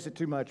want to chase it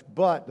too much.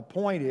 But the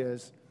point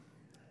is,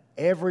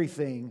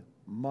 everything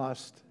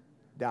must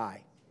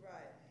die. Right.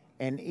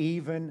 And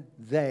even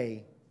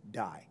they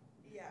die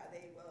Yeah,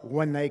 they will.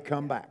 when they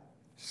come back.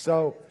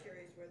 So, I'm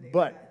curious where they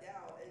but, got down.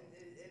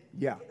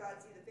 And yeah. we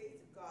cannot see the face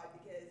of God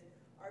because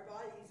our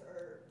bodies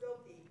are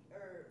filthy,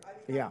 or I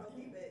mean, Yeah. not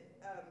filthy, but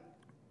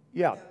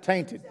yeah, you know,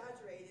 tainted.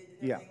 saturated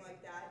and Yeah. everything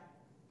like that.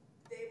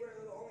 They were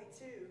the only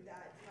 2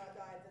 that did not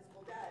die of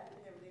physical death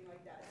and everything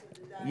like that.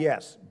 So does that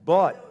Yes,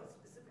 but, don't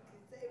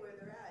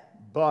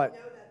But, I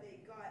know that they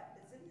got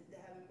ascended to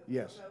heaven, but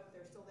Yes. we don't know if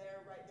they're still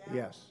there right now.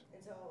 Yes.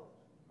 Until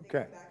they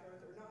Okay. come back to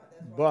earth or not.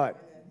 That's why we're trying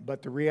to-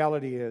 but the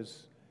reality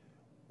is,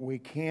 we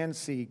can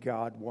see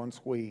God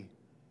once we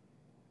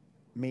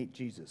meet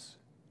Jesus.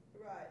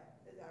 Right,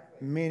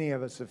 exactly, Many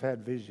of us have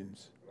had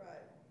visions, right,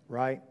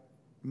 right?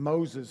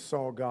 Moses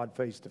saw God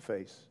face to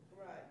face.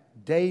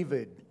 right,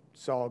 David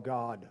saw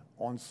God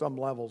on some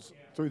levels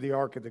through the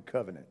Ark of the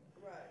Covenant.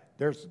 right,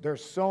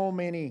 There's so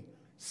many.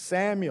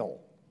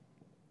 Samuel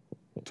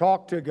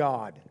talked to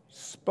God,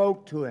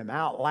 spoke to him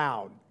out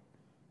loud,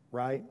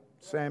 right?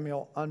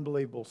 Samuel,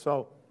 unbelievable.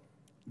 So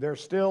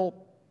there's still,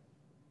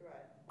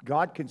 right,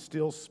 God can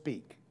still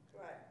speak.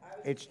 right. I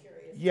was It's, just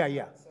curious. yeah,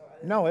 yeah. So I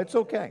didn't- No, it's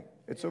okay.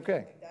 It's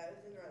okay. That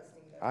was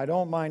interesting though. I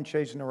don't mind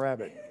chasing a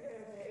rabbit.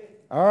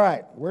 All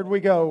right, where'd we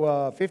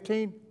go?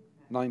 15?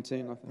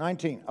 19, I think.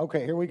 19.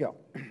 Okay, here we go.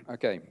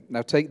 Okay,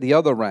 now take the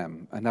other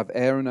ram and have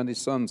Aaron and his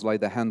sons lay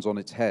their hands on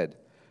its head.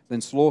 Then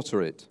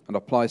slaughter it and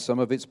apply some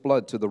of its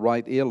blood to the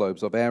right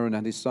earlobes of Aaron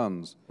and his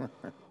sons.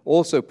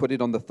 Also put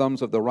it on the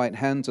thumbs of the right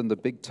hands and the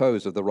big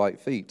toes of the right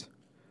feet.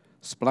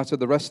 Splatter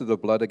the rest of the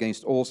blood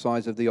against all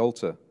sides of the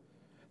altar.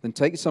 Then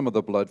take some of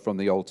the blood from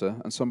the altar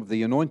and some of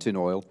the anointing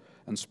oil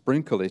and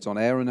sprinkle it on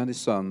Aaron and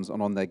his sons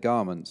and on their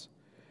garments.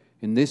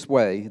 In this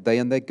way, they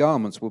and their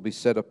garments will be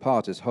set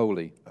apart as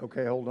holy.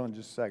 Okay, hold on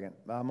just a second.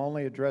 I'm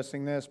only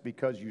addressing this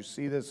because you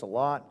see this a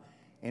lot,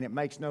 and it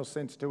makes no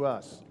sense to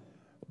us.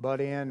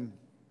 But in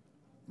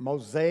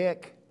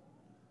Mosaic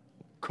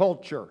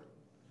culture,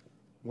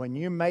 when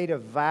you made a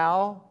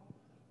vow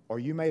or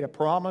you made a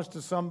promise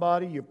to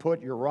somebody, you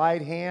put your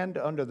right hand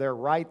under their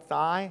right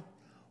thigh,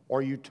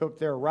 or you took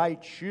their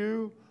right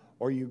shoe,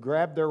 or you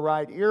grabbed their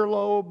right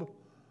earlobe,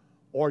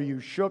 or you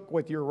shook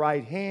with your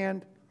right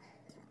hand.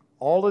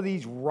 All of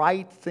these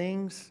right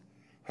things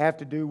have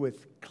to do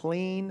with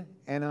clean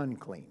and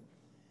unclean.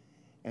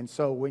 And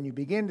so when you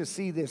begin to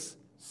see this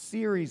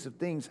series of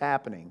things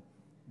happening,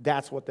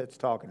 that's what that's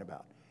talking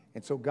about.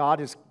 And so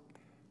God is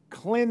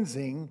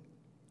cleansing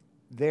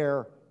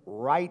their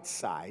right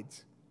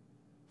sides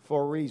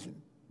for a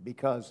reason,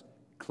 because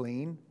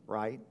clean,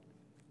 right,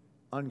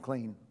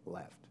 unclean,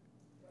 left.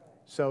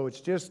 So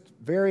it's just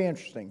very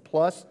interesting.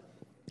 Plus,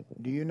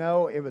 do you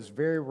know it was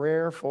very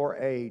rare for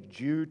a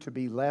Jew to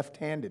be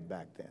left-handed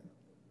back then?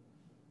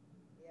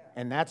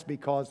 And that's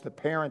because the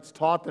parents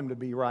taught them to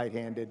be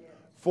right-handed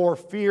for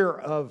fear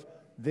of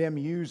them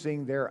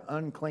using their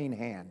unclean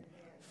hand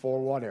for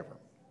whatever.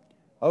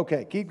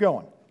 Okay, keep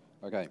going.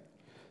 Okay.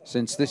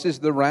 Since this is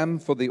the ram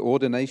for the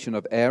ordination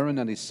of Aaron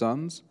and his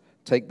sons,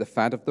 take the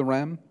fat of the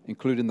ram,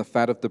 including the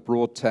fat of the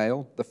broad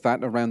tail, the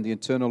fat around the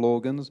internal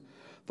organs,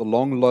 the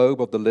long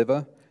lobe of the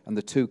liver, and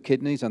the 2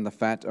 kidneys and the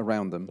fat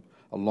around them,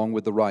 along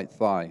with the right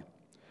thigh.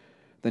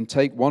 Then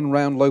take 1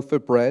 round loaf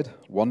of bread,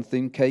 1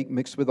 thin cake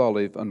mixed with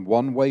olive, and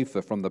 1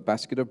 wafer from the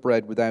basket of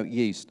bread without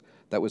yeast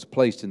that was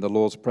placed in the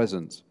Lord's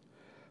presence.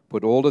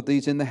 Put all of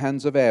these in the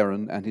hands of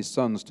Aaron and his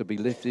sons to be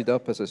lifted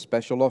up as a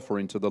special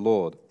offering to the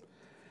Lord.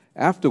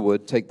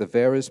 Afterward, take the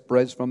various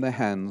breads from their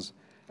hands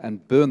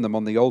and burn them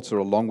on the altar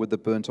along with the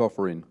burnt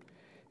offering.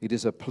 It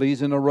is a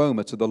pleasing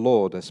aroma to the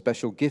Lord, a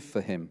special gift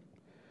for him.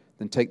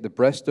 Then take the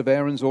breast of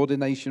Aaron's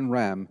ordination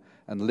ram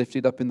and lift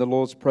it up in the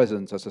Lord's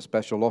presence as a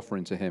special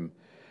offering to him.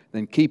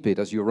 Then keep it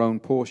as your own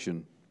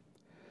portion.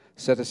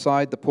 Set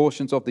aside the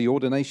portions of the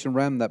ordination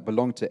ram that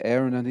belong to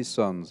Aaron and his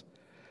sons.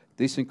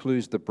 This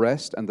includes the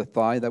breast and the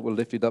thigh that were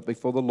lifted up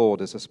before the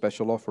Lord as a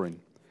special offering.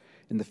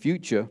 In the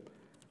future,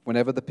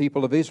 whenever the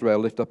people of Israel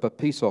lift up a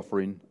peace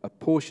offering, a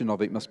portion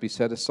of it must be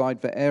set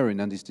aside for Aaron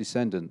and his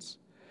descendants.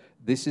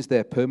 This is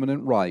their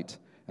permanent right,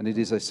 and it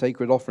is a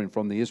sacred offering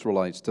from the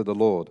Israelites to the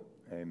Lord.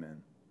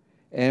 Amen.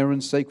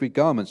 Aaron's sacred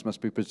garments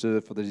must be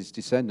preserved for his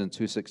descendants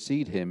who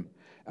succeed him,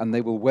 and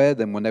they will wear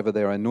them whenever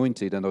they are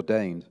anointed and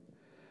ordained.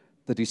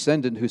 The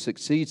descendant who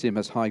succeeds him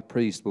as high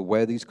priest will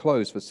wear these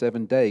clothes for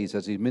 7 days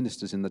as he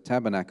ministers in the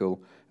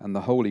tabernacle and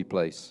the holy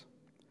place.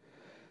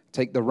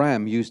 Take the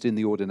ram used in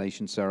the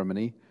ordination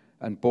ceremony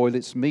and boil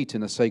its meat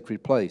in a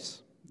sacred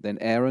place. Then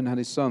Aaron and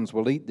his sons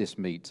will eat this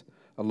meat,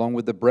 along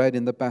with the bread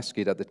in the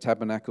basket at the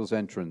tabernacle's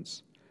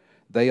entrance.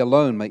 They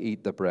alone may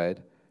eat the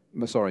bread.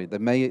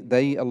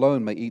 They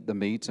alone may eat the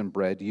meat and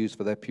bread used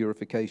for their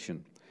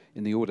purification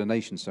in the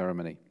ordination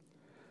ceremony.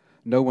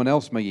 No one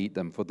else may eat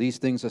them, for these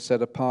things are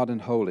set apart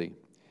and holy.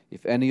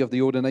 If any of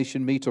the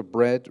ordination meat or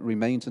bread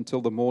remains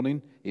until the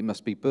morning, it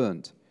must be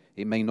burnt.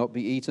 It may not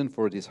be eaten,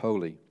 for it is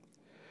holy.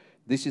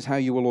 This is how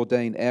you will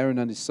ordain Aaron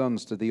and his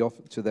sons to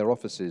their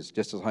offices,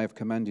 just as I have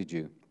commanded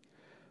you.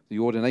 The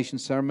ordination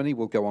ceremony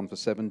will go on for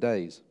 7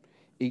 days.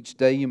 Each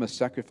day you must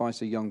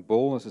sacrifice a young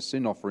bull as a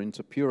sin offering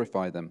to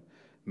purify them,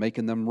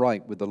 making them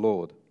right with the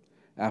Lord.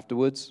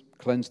 Afterwards,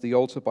 cleanse the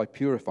altar by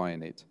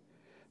purifying it.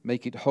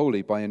 Make it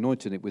holy by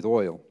anointing it with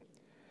oil.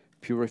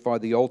 Purify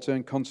the altar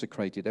and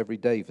consecrate it every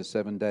day for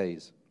 7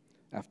 days.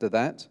 After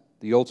that,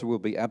 the altar will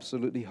be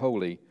absolutely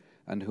holy,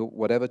 and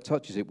whatever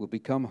touches it will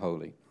become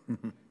holy.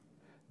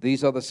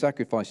 These are the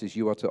sacrifices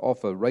you are to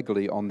offer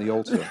regularly on the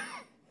altar.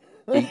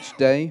 Each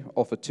day,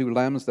 offer 2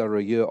 lambs that are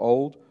a year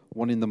old,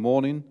 one in the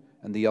morning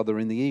and the other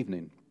in the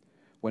evening.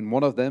 With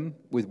one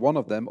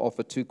of them,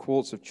 offer 2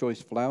 quarts of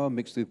choice flour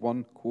mixed with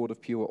 1 quart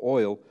of pure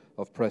oil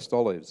of pressed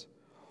olives.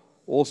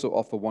 Also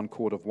offer 1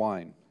 quart of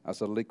wine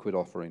as a liquid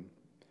offering.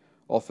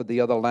 Offer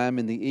the other lamb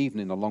in the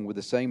evening along with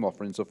the same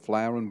offerings of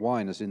flour and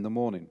wine as in the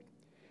morning.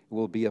 It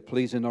will be a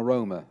pleasing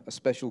aroma, a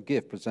special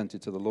gift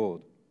presented to the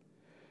Lord.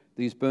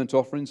 These burnt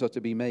offerings are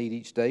to be made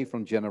each day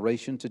from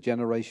generation to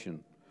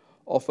generation.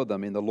 Offer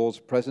them in the Lord's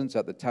presence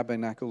at the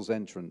tabernacle's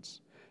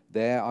entrance.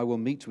 There I will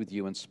meet with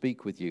you and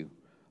speak with you.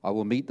 I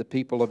will meet the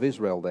people of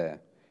Israel there,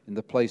 in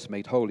the place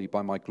made holy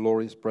by my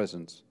glorious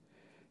presence.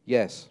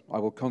 Yes, I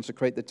will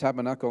consecrate the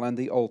tabernacle and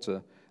the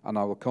altar, and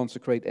I will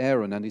consecrate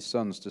Aaron and his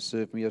sons to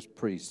serve me as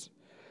priests.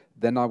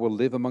 Then I will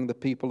live among the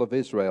people of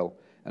Israel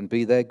and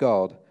be their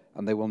God,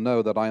 and they will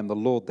know that I am the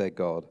Lord their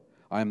God.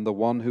 I am the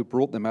one who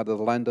brought them out of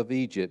the land of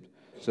Egypt,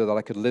 so that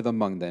I could live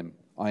among them.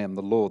 I am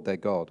the Lord their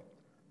God.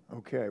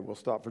 Okay, we'll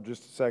stop for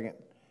just a second.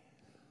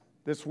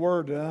 This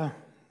word, the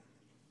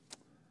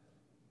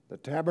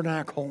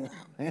tabernacle,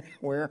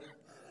 where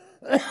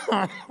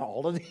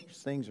all of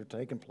these things are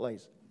taking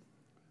place.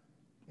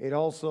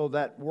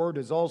 That word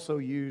is also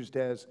used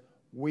as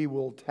we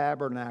will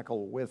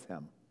tabernacle with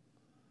him,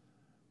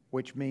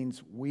 which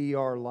means we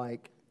are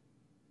like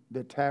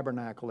the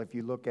tabernacle if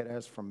you look at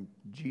us from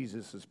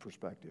Jesus'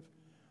 perspective.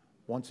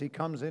 Once he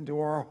comes into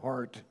our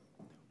heart,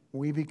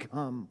 we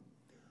become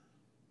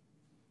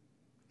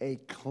a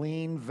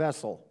clean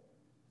vessel.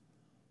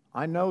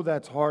 I know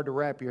that's hard to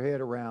wrap your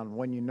head around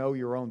when you know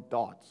your own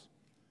thoughts.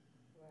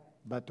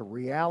 But the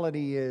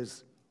reality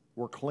is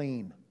we're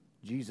clean.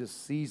 Jesus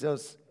sees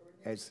us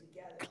as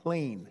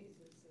clean.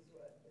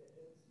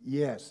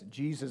 Yes,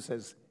 Jesus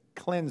has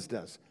cleansed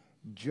us.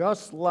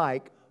 Just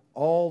like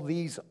all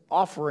these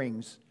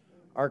offerings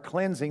are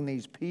cleansing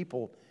these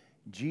people,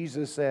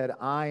 Jesus said,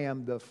 I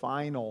am the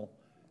final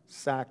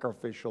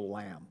sacrificial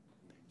lamb.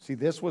 See,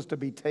 this was to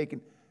be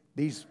taken,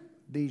 these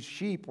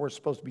sheep were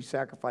supposed to be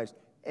sacrificed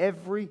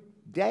every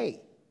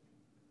day.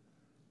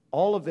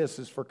 All of this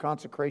is for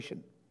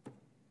consecration.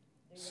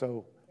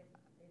 So,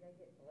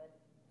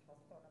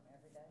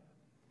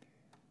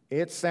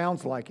 it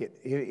sounds like it.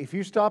 If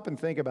you stop and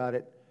think about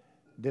it,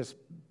 this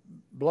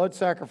blood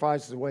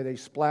sacrifice is the way they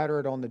splatter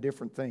it on the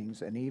different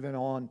things, and even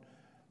on,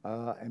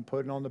 and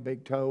putting on the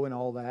big toe and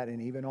all that,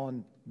 and even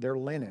on their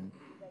linen.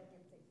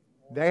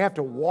 They have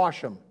to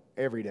wash them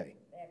every day.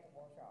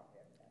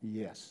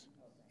 Yes.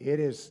 It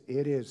is.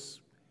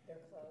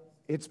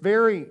 It's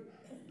very,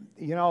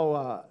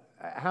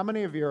 how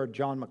many of you are a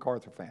John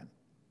MacArthur fan?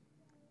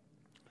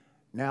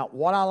 Now,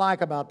 what I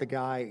like about the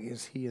guy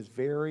is he is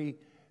very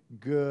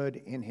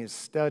good in his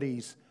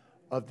studies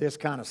of this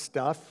kind of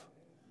stuff.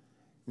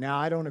 Now,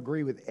 I don't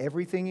agree with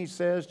everything he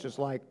says, just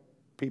like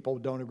people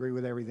don't agree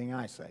with everything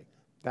I say.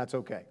 That's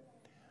okay.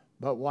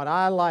 But what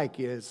I like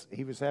is,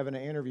 he was having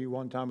an interview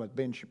one time with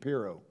Ben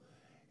Shapiro,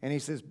 and he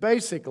says,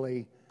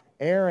 basically,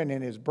 Aaron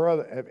and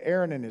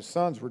his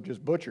sons were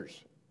just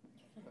butchers.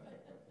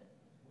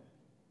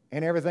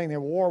 And everything they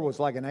wore was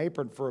like an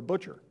apron for a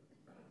butcher.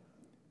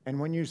 And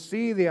when you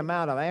see the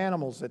amount of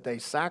animals that they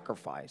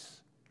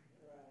sacrifice,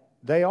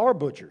 they are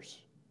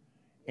butchers.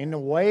 In the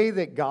way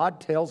that God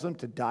tells them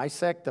to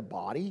dissect the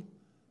body,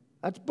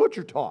 that's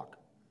butcher talk.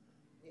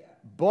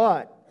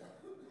 But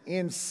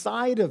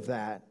inside of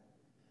that,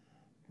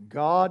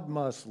 God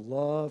must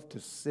love to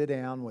sit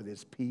down with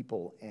his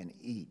people and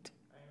eat.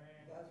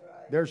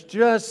 There's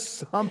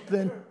just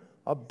something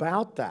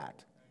about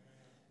that.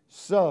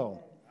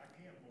 So, I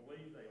can't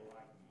believe they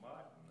like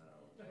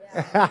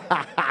mutton,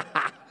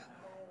 though.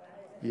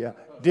 yeah,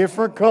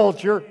 different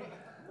culture.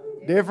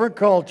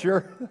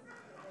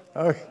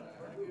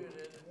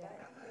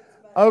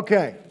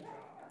 Okay.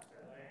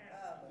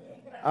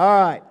 All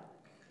right.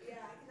 Yeah,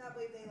 I cannot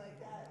believe they like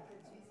that,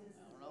 because Jesus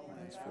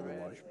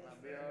is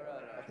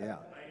Yeah.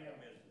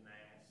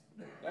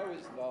 No,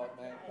 it's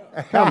not, man.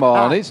 Come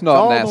on, it's not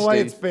all nasty. the way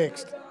it's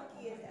fixed.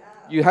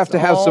 You have to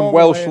have All some the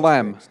Welsh way it's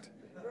lamb. fixed.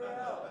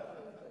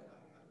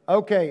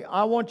 Okay,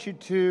 I want you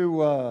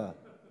to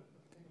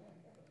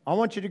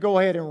go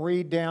ahead and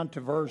read down to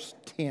verse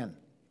 10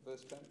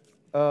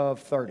 of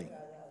 30.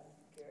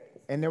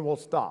 And then we'll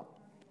stop.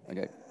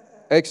 Okay.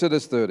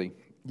 Exodus 30.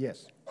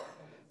 Yes.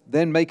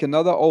 Then make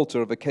another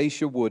altar of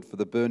acacia wood for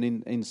the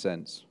burning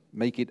incense.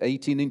 Make it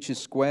 18 inches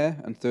square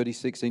and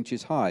 36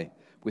 inches high,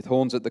 with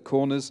horns at the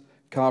corners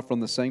carved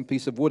from the same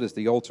piece of wood as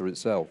the altar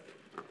itself.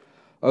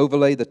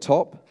 Overlay the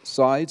top,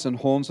 sides, and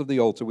horns of the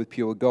altar with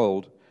pure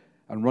gold,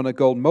 and run a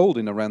gold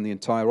molding around the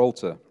entire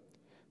altar.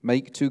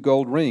 Make 2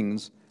 gold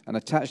rings and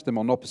attach them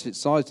on opposite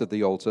sides of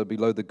the altar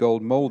below the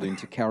gold molding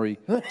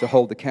to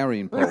hold the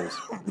carrying poles.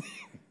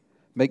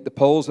 Make the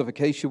poles of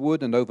acacia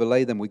wood and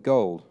overlay them with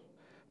gold.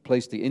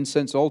 Place the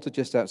incense altar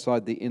just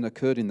outside the inner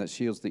curtain that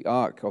shields the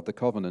Ark of the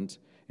Covenant,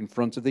 in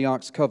front of the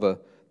Ark's cover,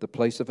 the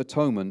place of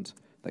atonement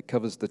that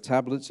covers the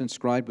tablets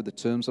inscribed with the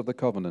terms of the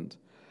covenant.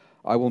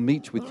 I will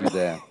meet with you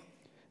there.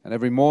 And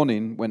every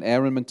morning, when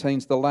Aaron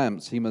maintains the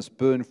lamps, he must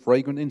burn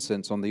fragrant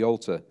incense on the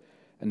altar.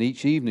 And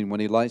each evening, when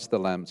he lights the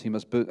lamps, he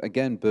must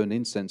again burn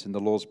incense in the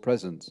Lord's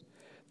presence.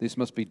 This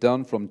must be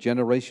done from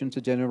generation to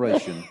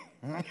generation.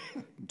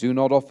 Do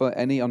not offer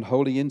any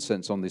unholy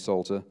incense on this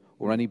altar,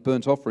 or any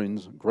burnt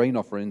offerings, grain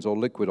offerings, or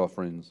liquid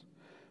offerings.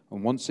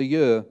 And once a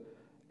year,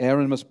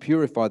 Aaron must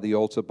purify the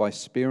altar by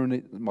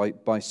smearing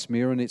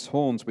its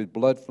horns with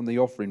blood from the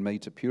offering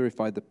made to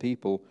purify the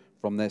people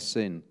from their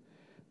sin.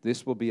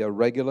 This will be a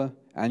regular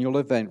annual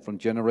event from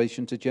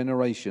generation to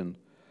generation,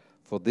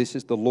 for this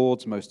is the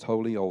Lord's most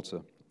holy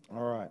altar.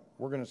 All right,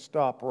 we're going to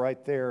stop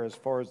right there as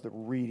far as the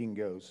reading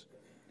goes.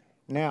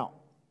 Now,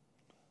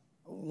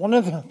 one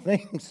of the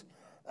things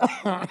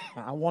I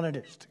wanted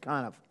us to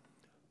kind of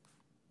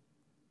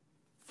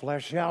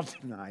flesh out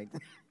tonight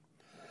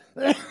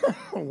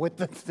with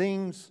the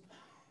things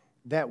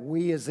that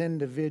we as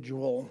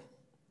individuals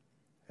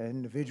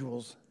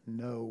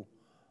know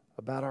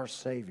about our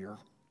Savior.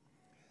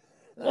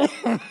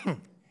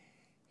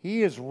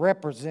 He is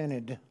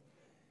represented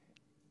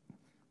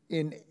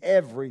in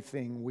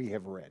everything we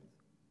have read.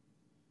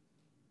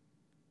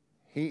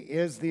 He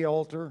is the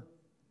altar.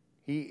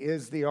 He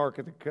is the Ark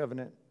of the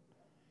Covenant.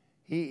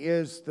 He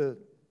is the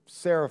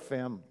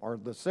seraphim, or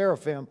the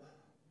seraphim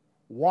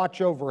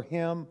watch over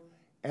him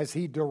as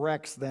he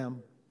directs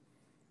them.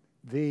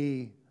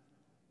 The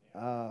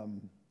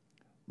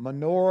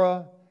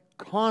menorah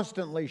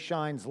constantly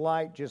shines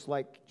light, just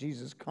like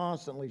Jesus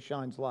constantly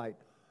shines light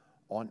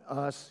on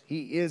us.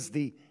 He is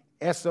the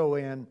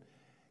S-O-N,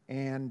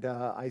 and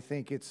I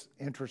think it's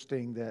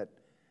interesting that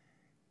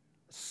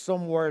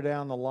somewhere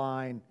down the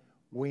line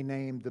we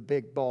named the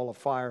big ball of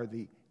fire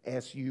the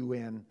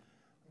S-U-N,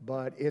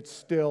 but it's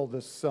still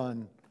the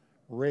sun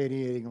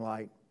radiating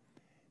light.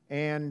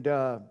 And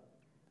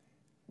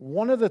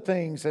one of the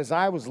things, as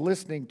I was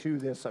listening to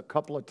this a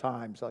couple of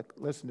times, I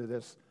listened to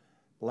this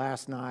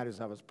last night as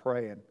I was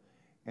praying,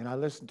 and I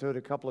listened to it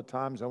a couple of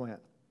times, I went,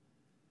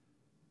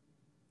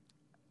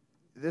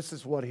 this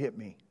is what hit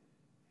me.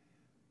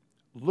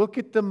 Look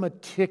at the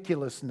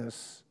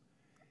meticulousness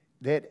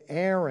that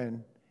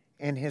Aaron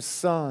and his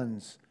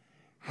sons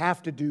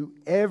have to do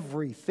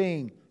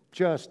everything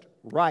just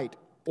right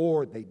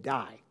or they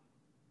die.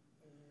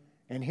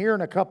 And here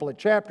in a couple of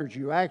chapters,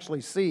 you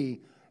actually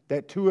see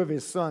that two of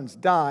his sons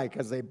die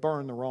because they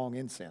burned the wrong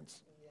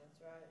incense.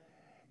 That's right.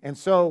 And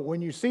so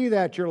when you see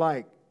that, you're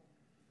like,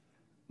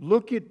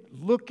 look at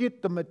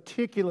the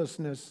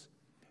meticulousness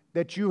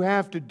that you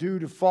have to do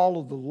to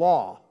follow the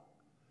law.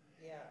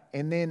 Yeah.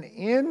 And then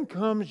in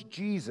comes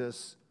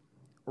Jesus,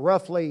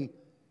 roughly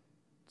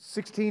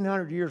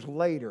 1,600 years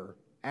later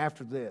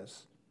after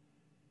this.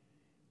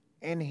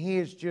 And he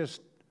is just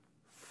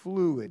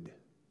fluid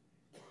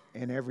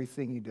in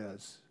everything he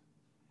does.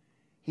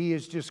 He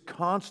is just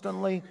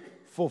constantly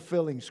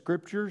fulfilling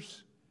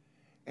scriptures.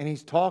 And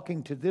he's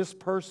talking to this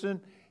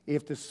person.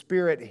 If the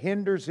Spirit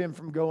hinders him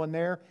from going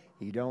there,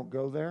 he don't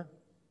go there.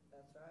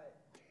 That's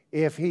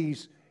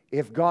right.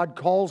 If God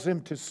calls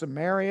him to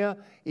Samaria,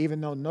 even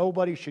though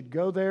nobody should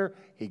go there,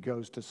 he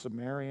goes to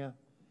Samaria.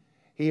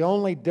 He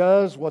only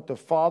does what the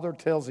Father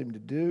tells him to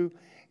do.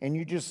 And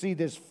you just see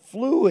this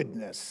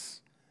fluidness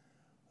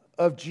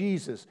of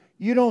Jesus.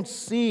 You don't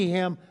see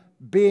him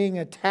being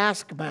a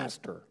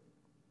taskmaster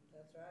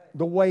That's right.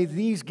 the way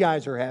these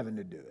guys are having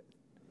to do it.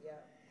 Yeah.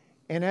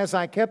 And as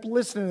I kept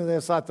listening to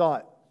this, I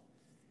thought,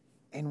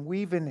 and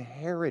we've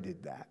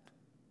inherited that.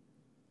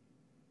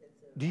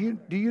 Do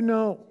you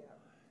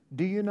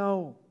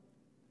know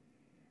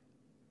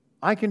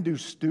I can do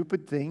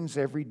stupid things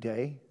every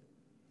day,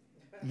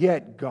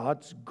 yet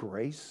God's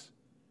grace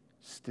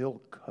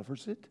still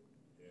covers it?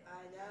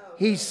 I know.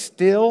 He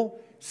still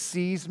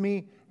sees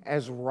me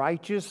as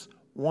righteous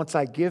once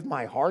I give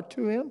my heart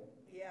to him?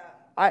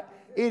 Yeah.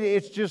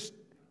 It's just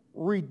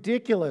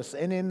ridiculous.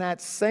 And in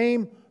that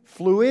same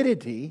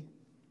fluidity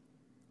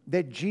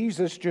that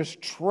Jesus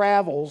just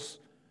travels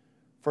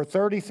for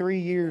 33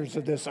 years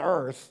of this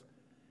earth,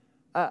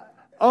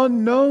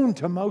 unknown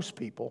to most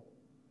people,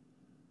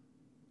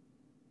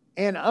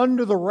 and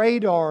under the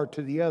radar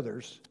to the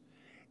others,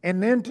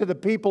 and then to the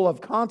people of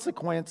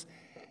consequence,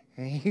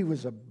 and he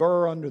was a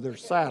burr under their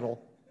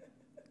saddle,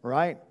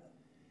 right?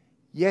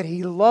 Yet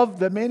he loved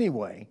them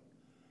anyway,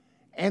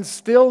 and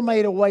still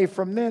made a way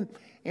from them.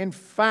 In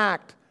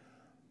fact,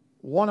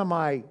 one of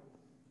my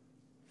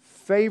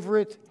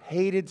favorite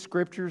hated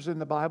scriptures in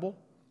the Bible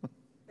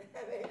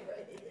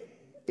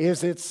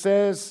is it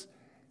says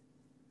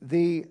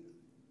the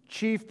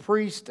chief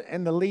priest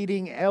and the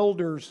leading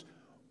elders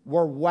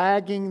were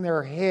wagging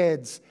their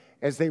heads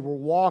as they were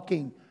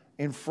walking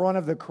in front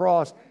of the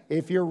cross.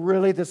 If you're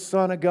really the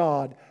Son of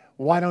God,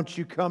 why don't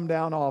you come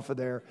down off of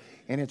there?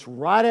 And it's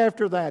right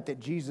after that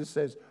Jesus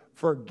says,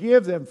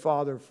 forgive them,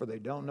 Father, for they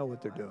don't know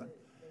what they're doing.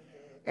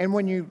 And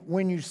when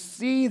you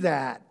see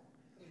that,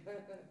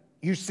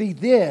 you see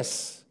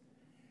this,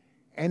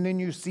 and then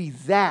you see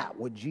that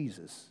with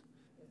Jesus.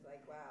 It's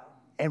like, wow.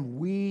 And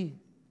we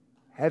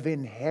have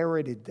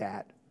inherited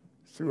that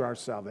through our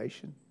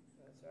salvation.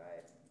 That's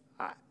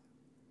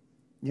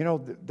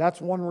right.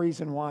 That's one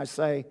reason why I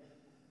say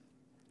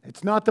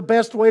it's not the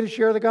best way to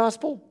share the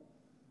gospel,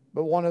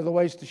 but one of the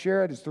ways to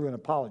share it is through an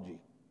apology.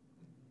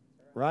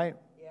 Right?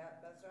 Yeah,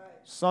 that's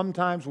right.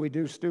 sometimes we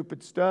do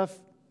stupid stuff,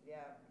 Yeah,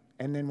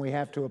 and then we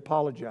have to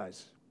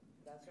apologize.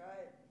 that's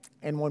right.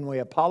 And when we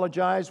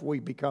apologize, we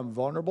become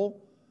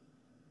vulnerable.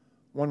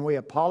 When we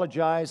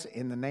apologize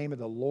in the name of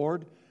the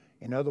Lord,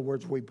 in other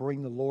words, we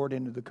bring the Lord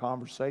into the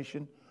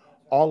conversation,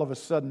 all of a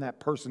sudden that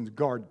person's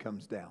guard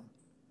comes down.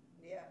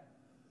 Yeah,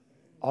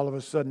 All of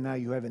a sudden now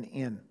you have an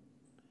in.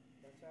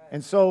 that's right.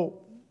 And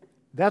so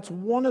that's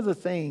one of the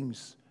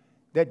things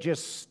that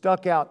just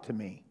stuck out to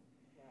me.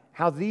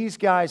 How these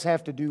guys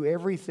have to do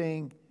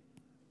everything.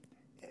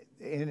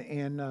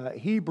 In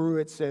Hebrew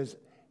it says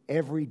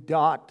every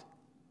dot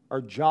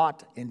or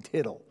jot and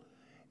tittle.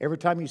 Every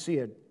time you see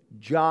a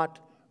jot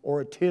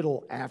or a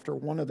tittle after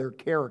one of their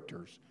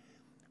characters,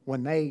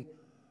 when they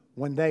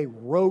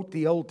wrote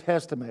the Old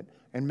Testament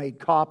and made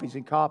copies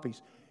and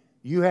copies,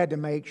 you had to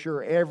make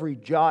sure every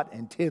jot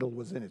and tittle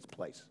was in its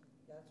place.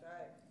 That's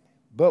right.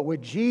 But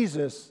with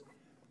Jesus,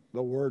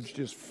 the words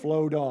just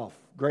flowed off.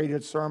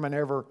 Greatest sermon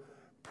ever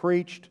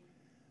preached.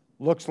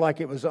 Looks like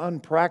it was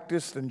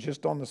unpracticed and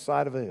just on the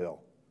side of a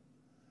hill.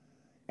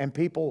 And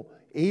people,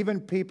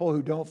 even people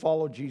who don't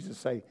follow Jesus,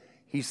 say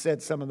he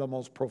said some of the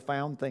most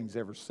profound things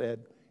ever said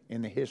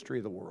in the history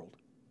of the world.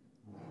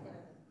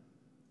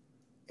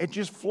 It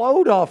just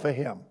flowed off of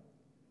him.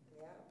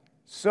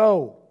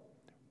 So,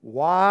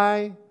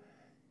 why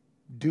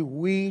do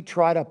we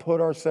try to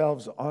put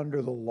ourselves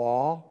under the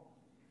law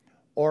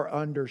or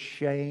under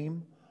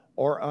shame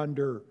or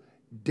under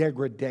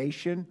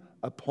degradation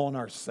upon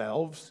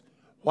ourselves?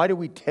 Why do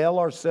we tell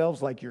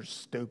ourselves like you're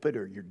stupid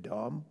or you're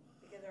dumb?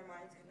 Because our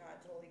minds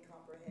cannot totally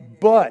comprehend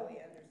But- and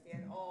totally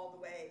understand all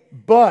the way.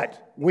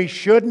 But we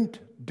shouldn't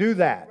do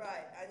that. Right,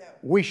 I know.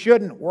 We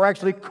shouldn't. We're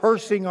actually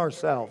cursing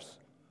ourselves.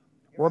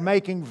 We're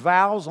making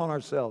vows on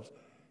ourselves.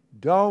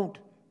 Don't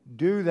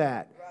do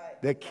that.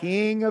 Right. The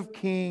King of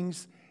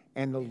Kings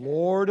and the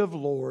Lord of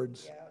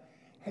Lords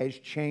has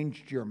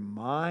changed your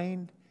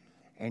mind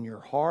and your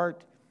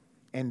heart,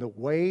 and the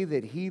way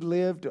that he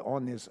lived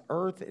on this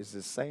earth is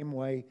the same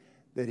way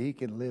that he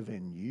can live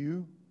in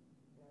you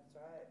That's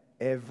right.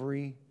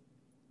 every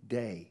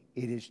day.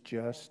 It is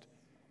just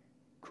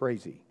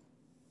crazy.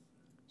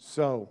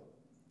 So,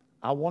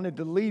 I wanted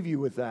to leave you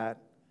with that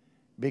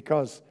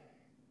because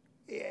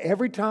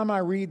every time I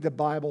read the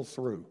Bible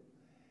through,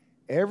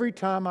 every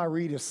time I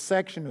read a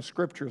section of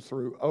Scripture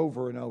through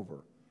over and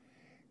over,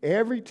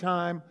 every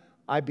time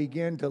I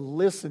begin to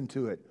listen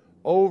to it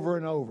over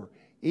and over,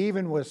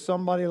 even with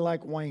somebody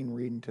like Wayne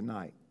reading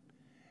tonight,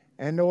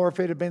 and or if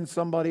it had been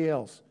somebody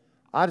else,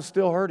 I'd have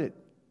still heard it.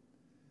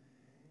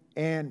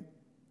 And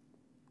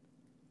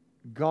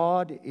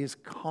God is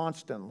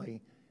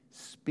constantly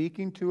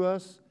speaking to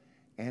us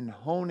and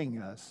honing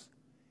us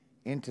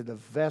into the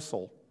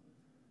vessel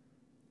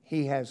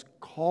he has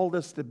called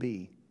us to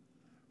be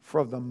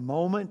from the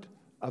moment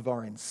of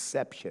our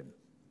inception.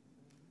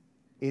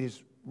 It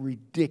is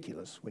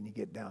ridiculous when you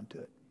get down to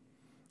it.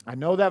 I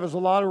know that was a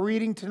lot of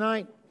reading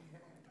tonight,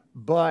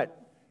 but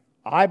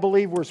I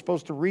believe we're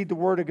supposed to read the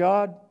Word of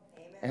God,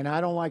 and I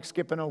don't like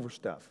skipping over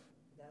stuff,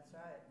 That's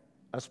right.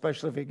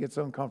 especially if it gets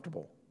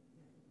uncomfortable.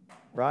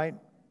 Right?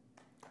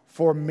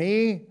 For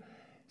me,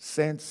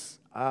 since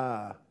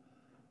I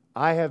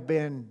have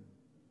been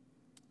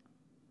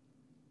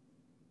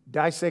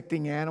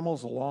dissecting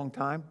animals a long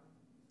time,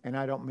 and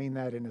I don't mean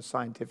that in a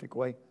scientific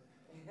way.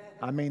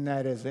 I mean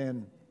that as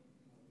in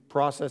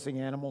processing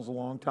animals a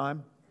long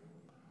time.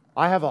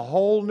 I have a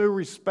whole new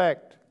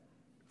respect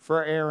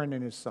for Aaron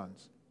and his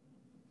sons.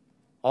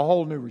 A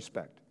whole new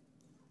respect.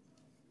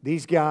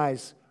 These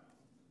guys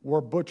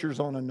were butchers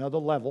on another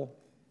level,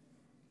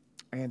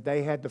 and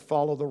they had to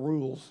follow the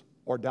rules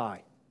or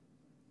die.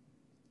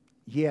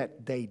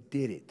 Yet they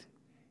did it.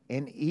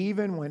 And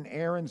even when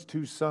Aaron's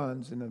two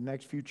sons in the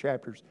next few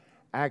chapters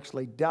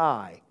actually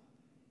die,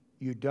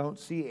 you don't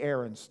see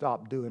Aaron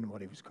stop doing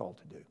what he was called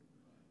to do.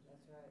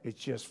 It's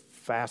just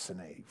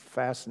fascinating,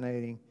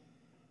 fascinating.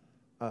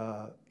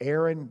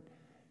 Aaron,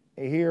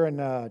 here in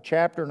a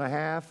chapter and a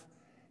half,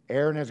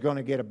 Aaron is going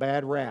to get a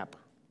bad rap,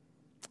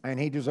 and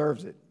he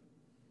deserves it.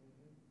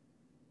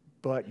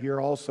 But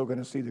you're also going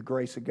to see the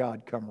grace of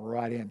God come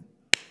right in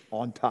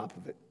on top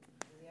of it.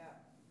 Yeah,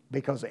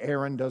 Because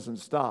Aaron doesn't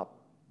stop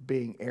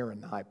being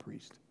Aaron the high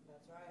priest.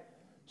 that's right.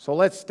 So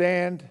let's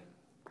stand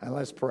and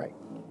let's pray.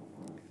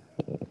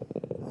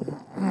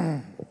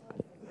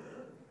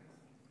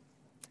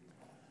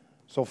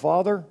 So,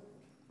 Father,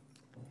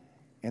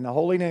 in the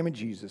holy name of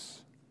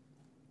Jesus,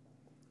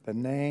 the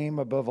name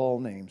above all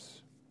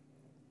names,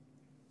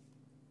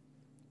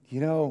 you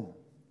know,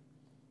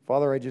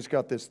 Father, I just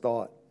got this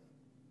thought.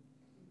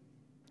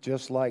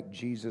 Just like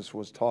Jesus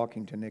was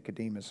talking to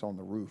Nicodemus on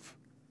the roof.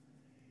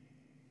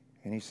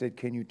 And he said,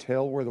 can you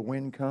tell where the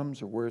wind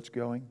comes or where it's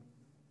going?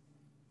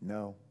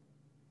 No.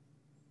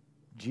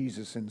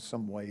 Jesus, in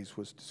some ways,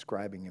 was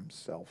describing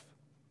himself.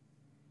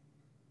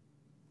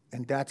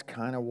 And that's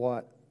kind of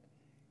what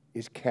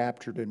is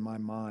captured in my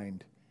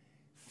mind,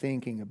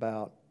 thinking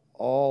about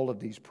all of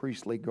these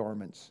priestly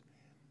garments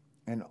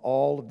and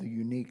all of the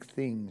unique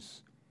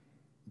things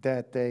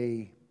that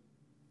they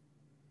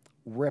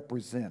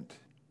represent.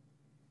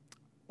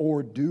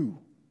 or do.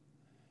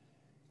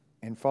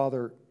 And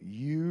Father,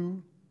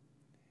 you,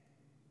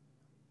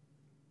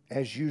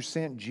 as you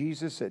sent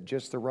Jesus at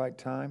just the right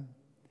time,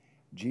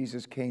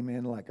 Jesus came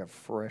in like a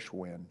fresh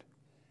wind.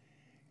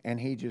 And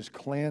he just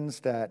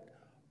cleansed that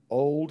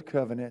old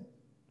covenant,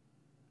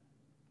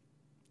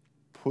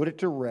 put it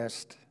to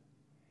rest,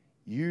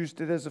 used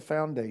it as a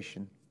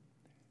foundation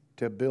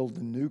to build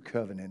the new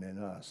covenant in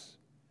us,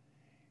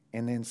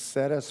 and then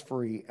set us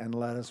free and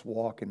let us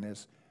walk in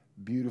this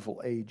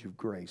beautiful age of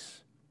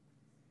grace.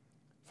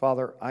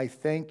 Father, I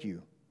thank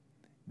you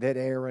that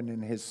Aaron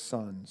and his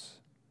sons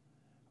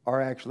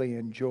are actually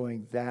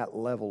enjoying that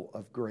level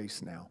of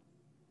grace now.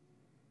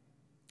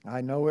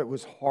 I know it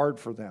was hard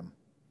for them.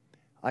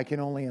 I can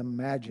only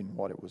imagine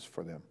what it was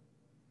for them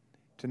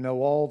to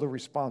know all the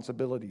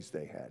responsibilities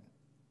they had.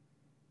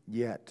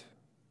 Yet,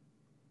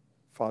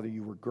 Father,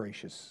 you were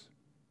gracious,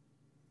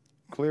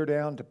 clear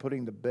down to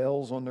putting the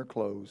bells on their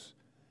clothes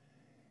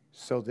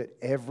so that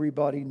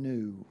everybody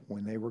knew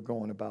when they were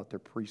going about their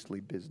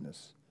priestly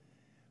business.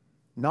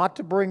 Not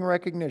to bring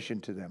recognition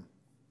to them,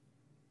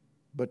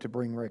 but to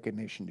bring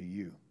recognition to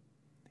you.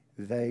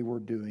 They were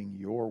doing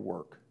your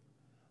work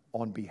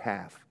on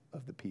behalf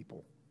of the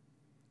people.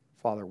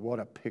 Father, what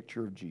a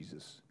picture of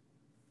Jesus.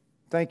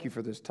 Thank you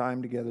for this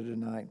time together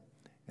tonight,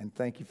 and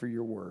thank you for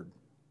your word.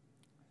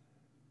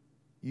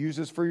 Use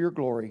us for your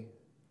glory,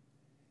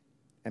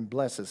 and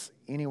bless us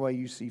any way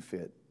you see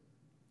fit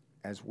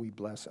as we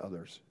bless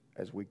others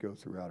as we go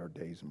throughout our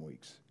days and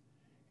weeks.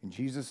 In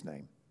Jesus'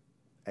 name,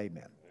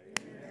 amen.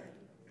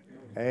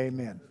 Amen.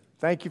 Amen.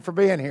 Thank you for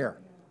being here.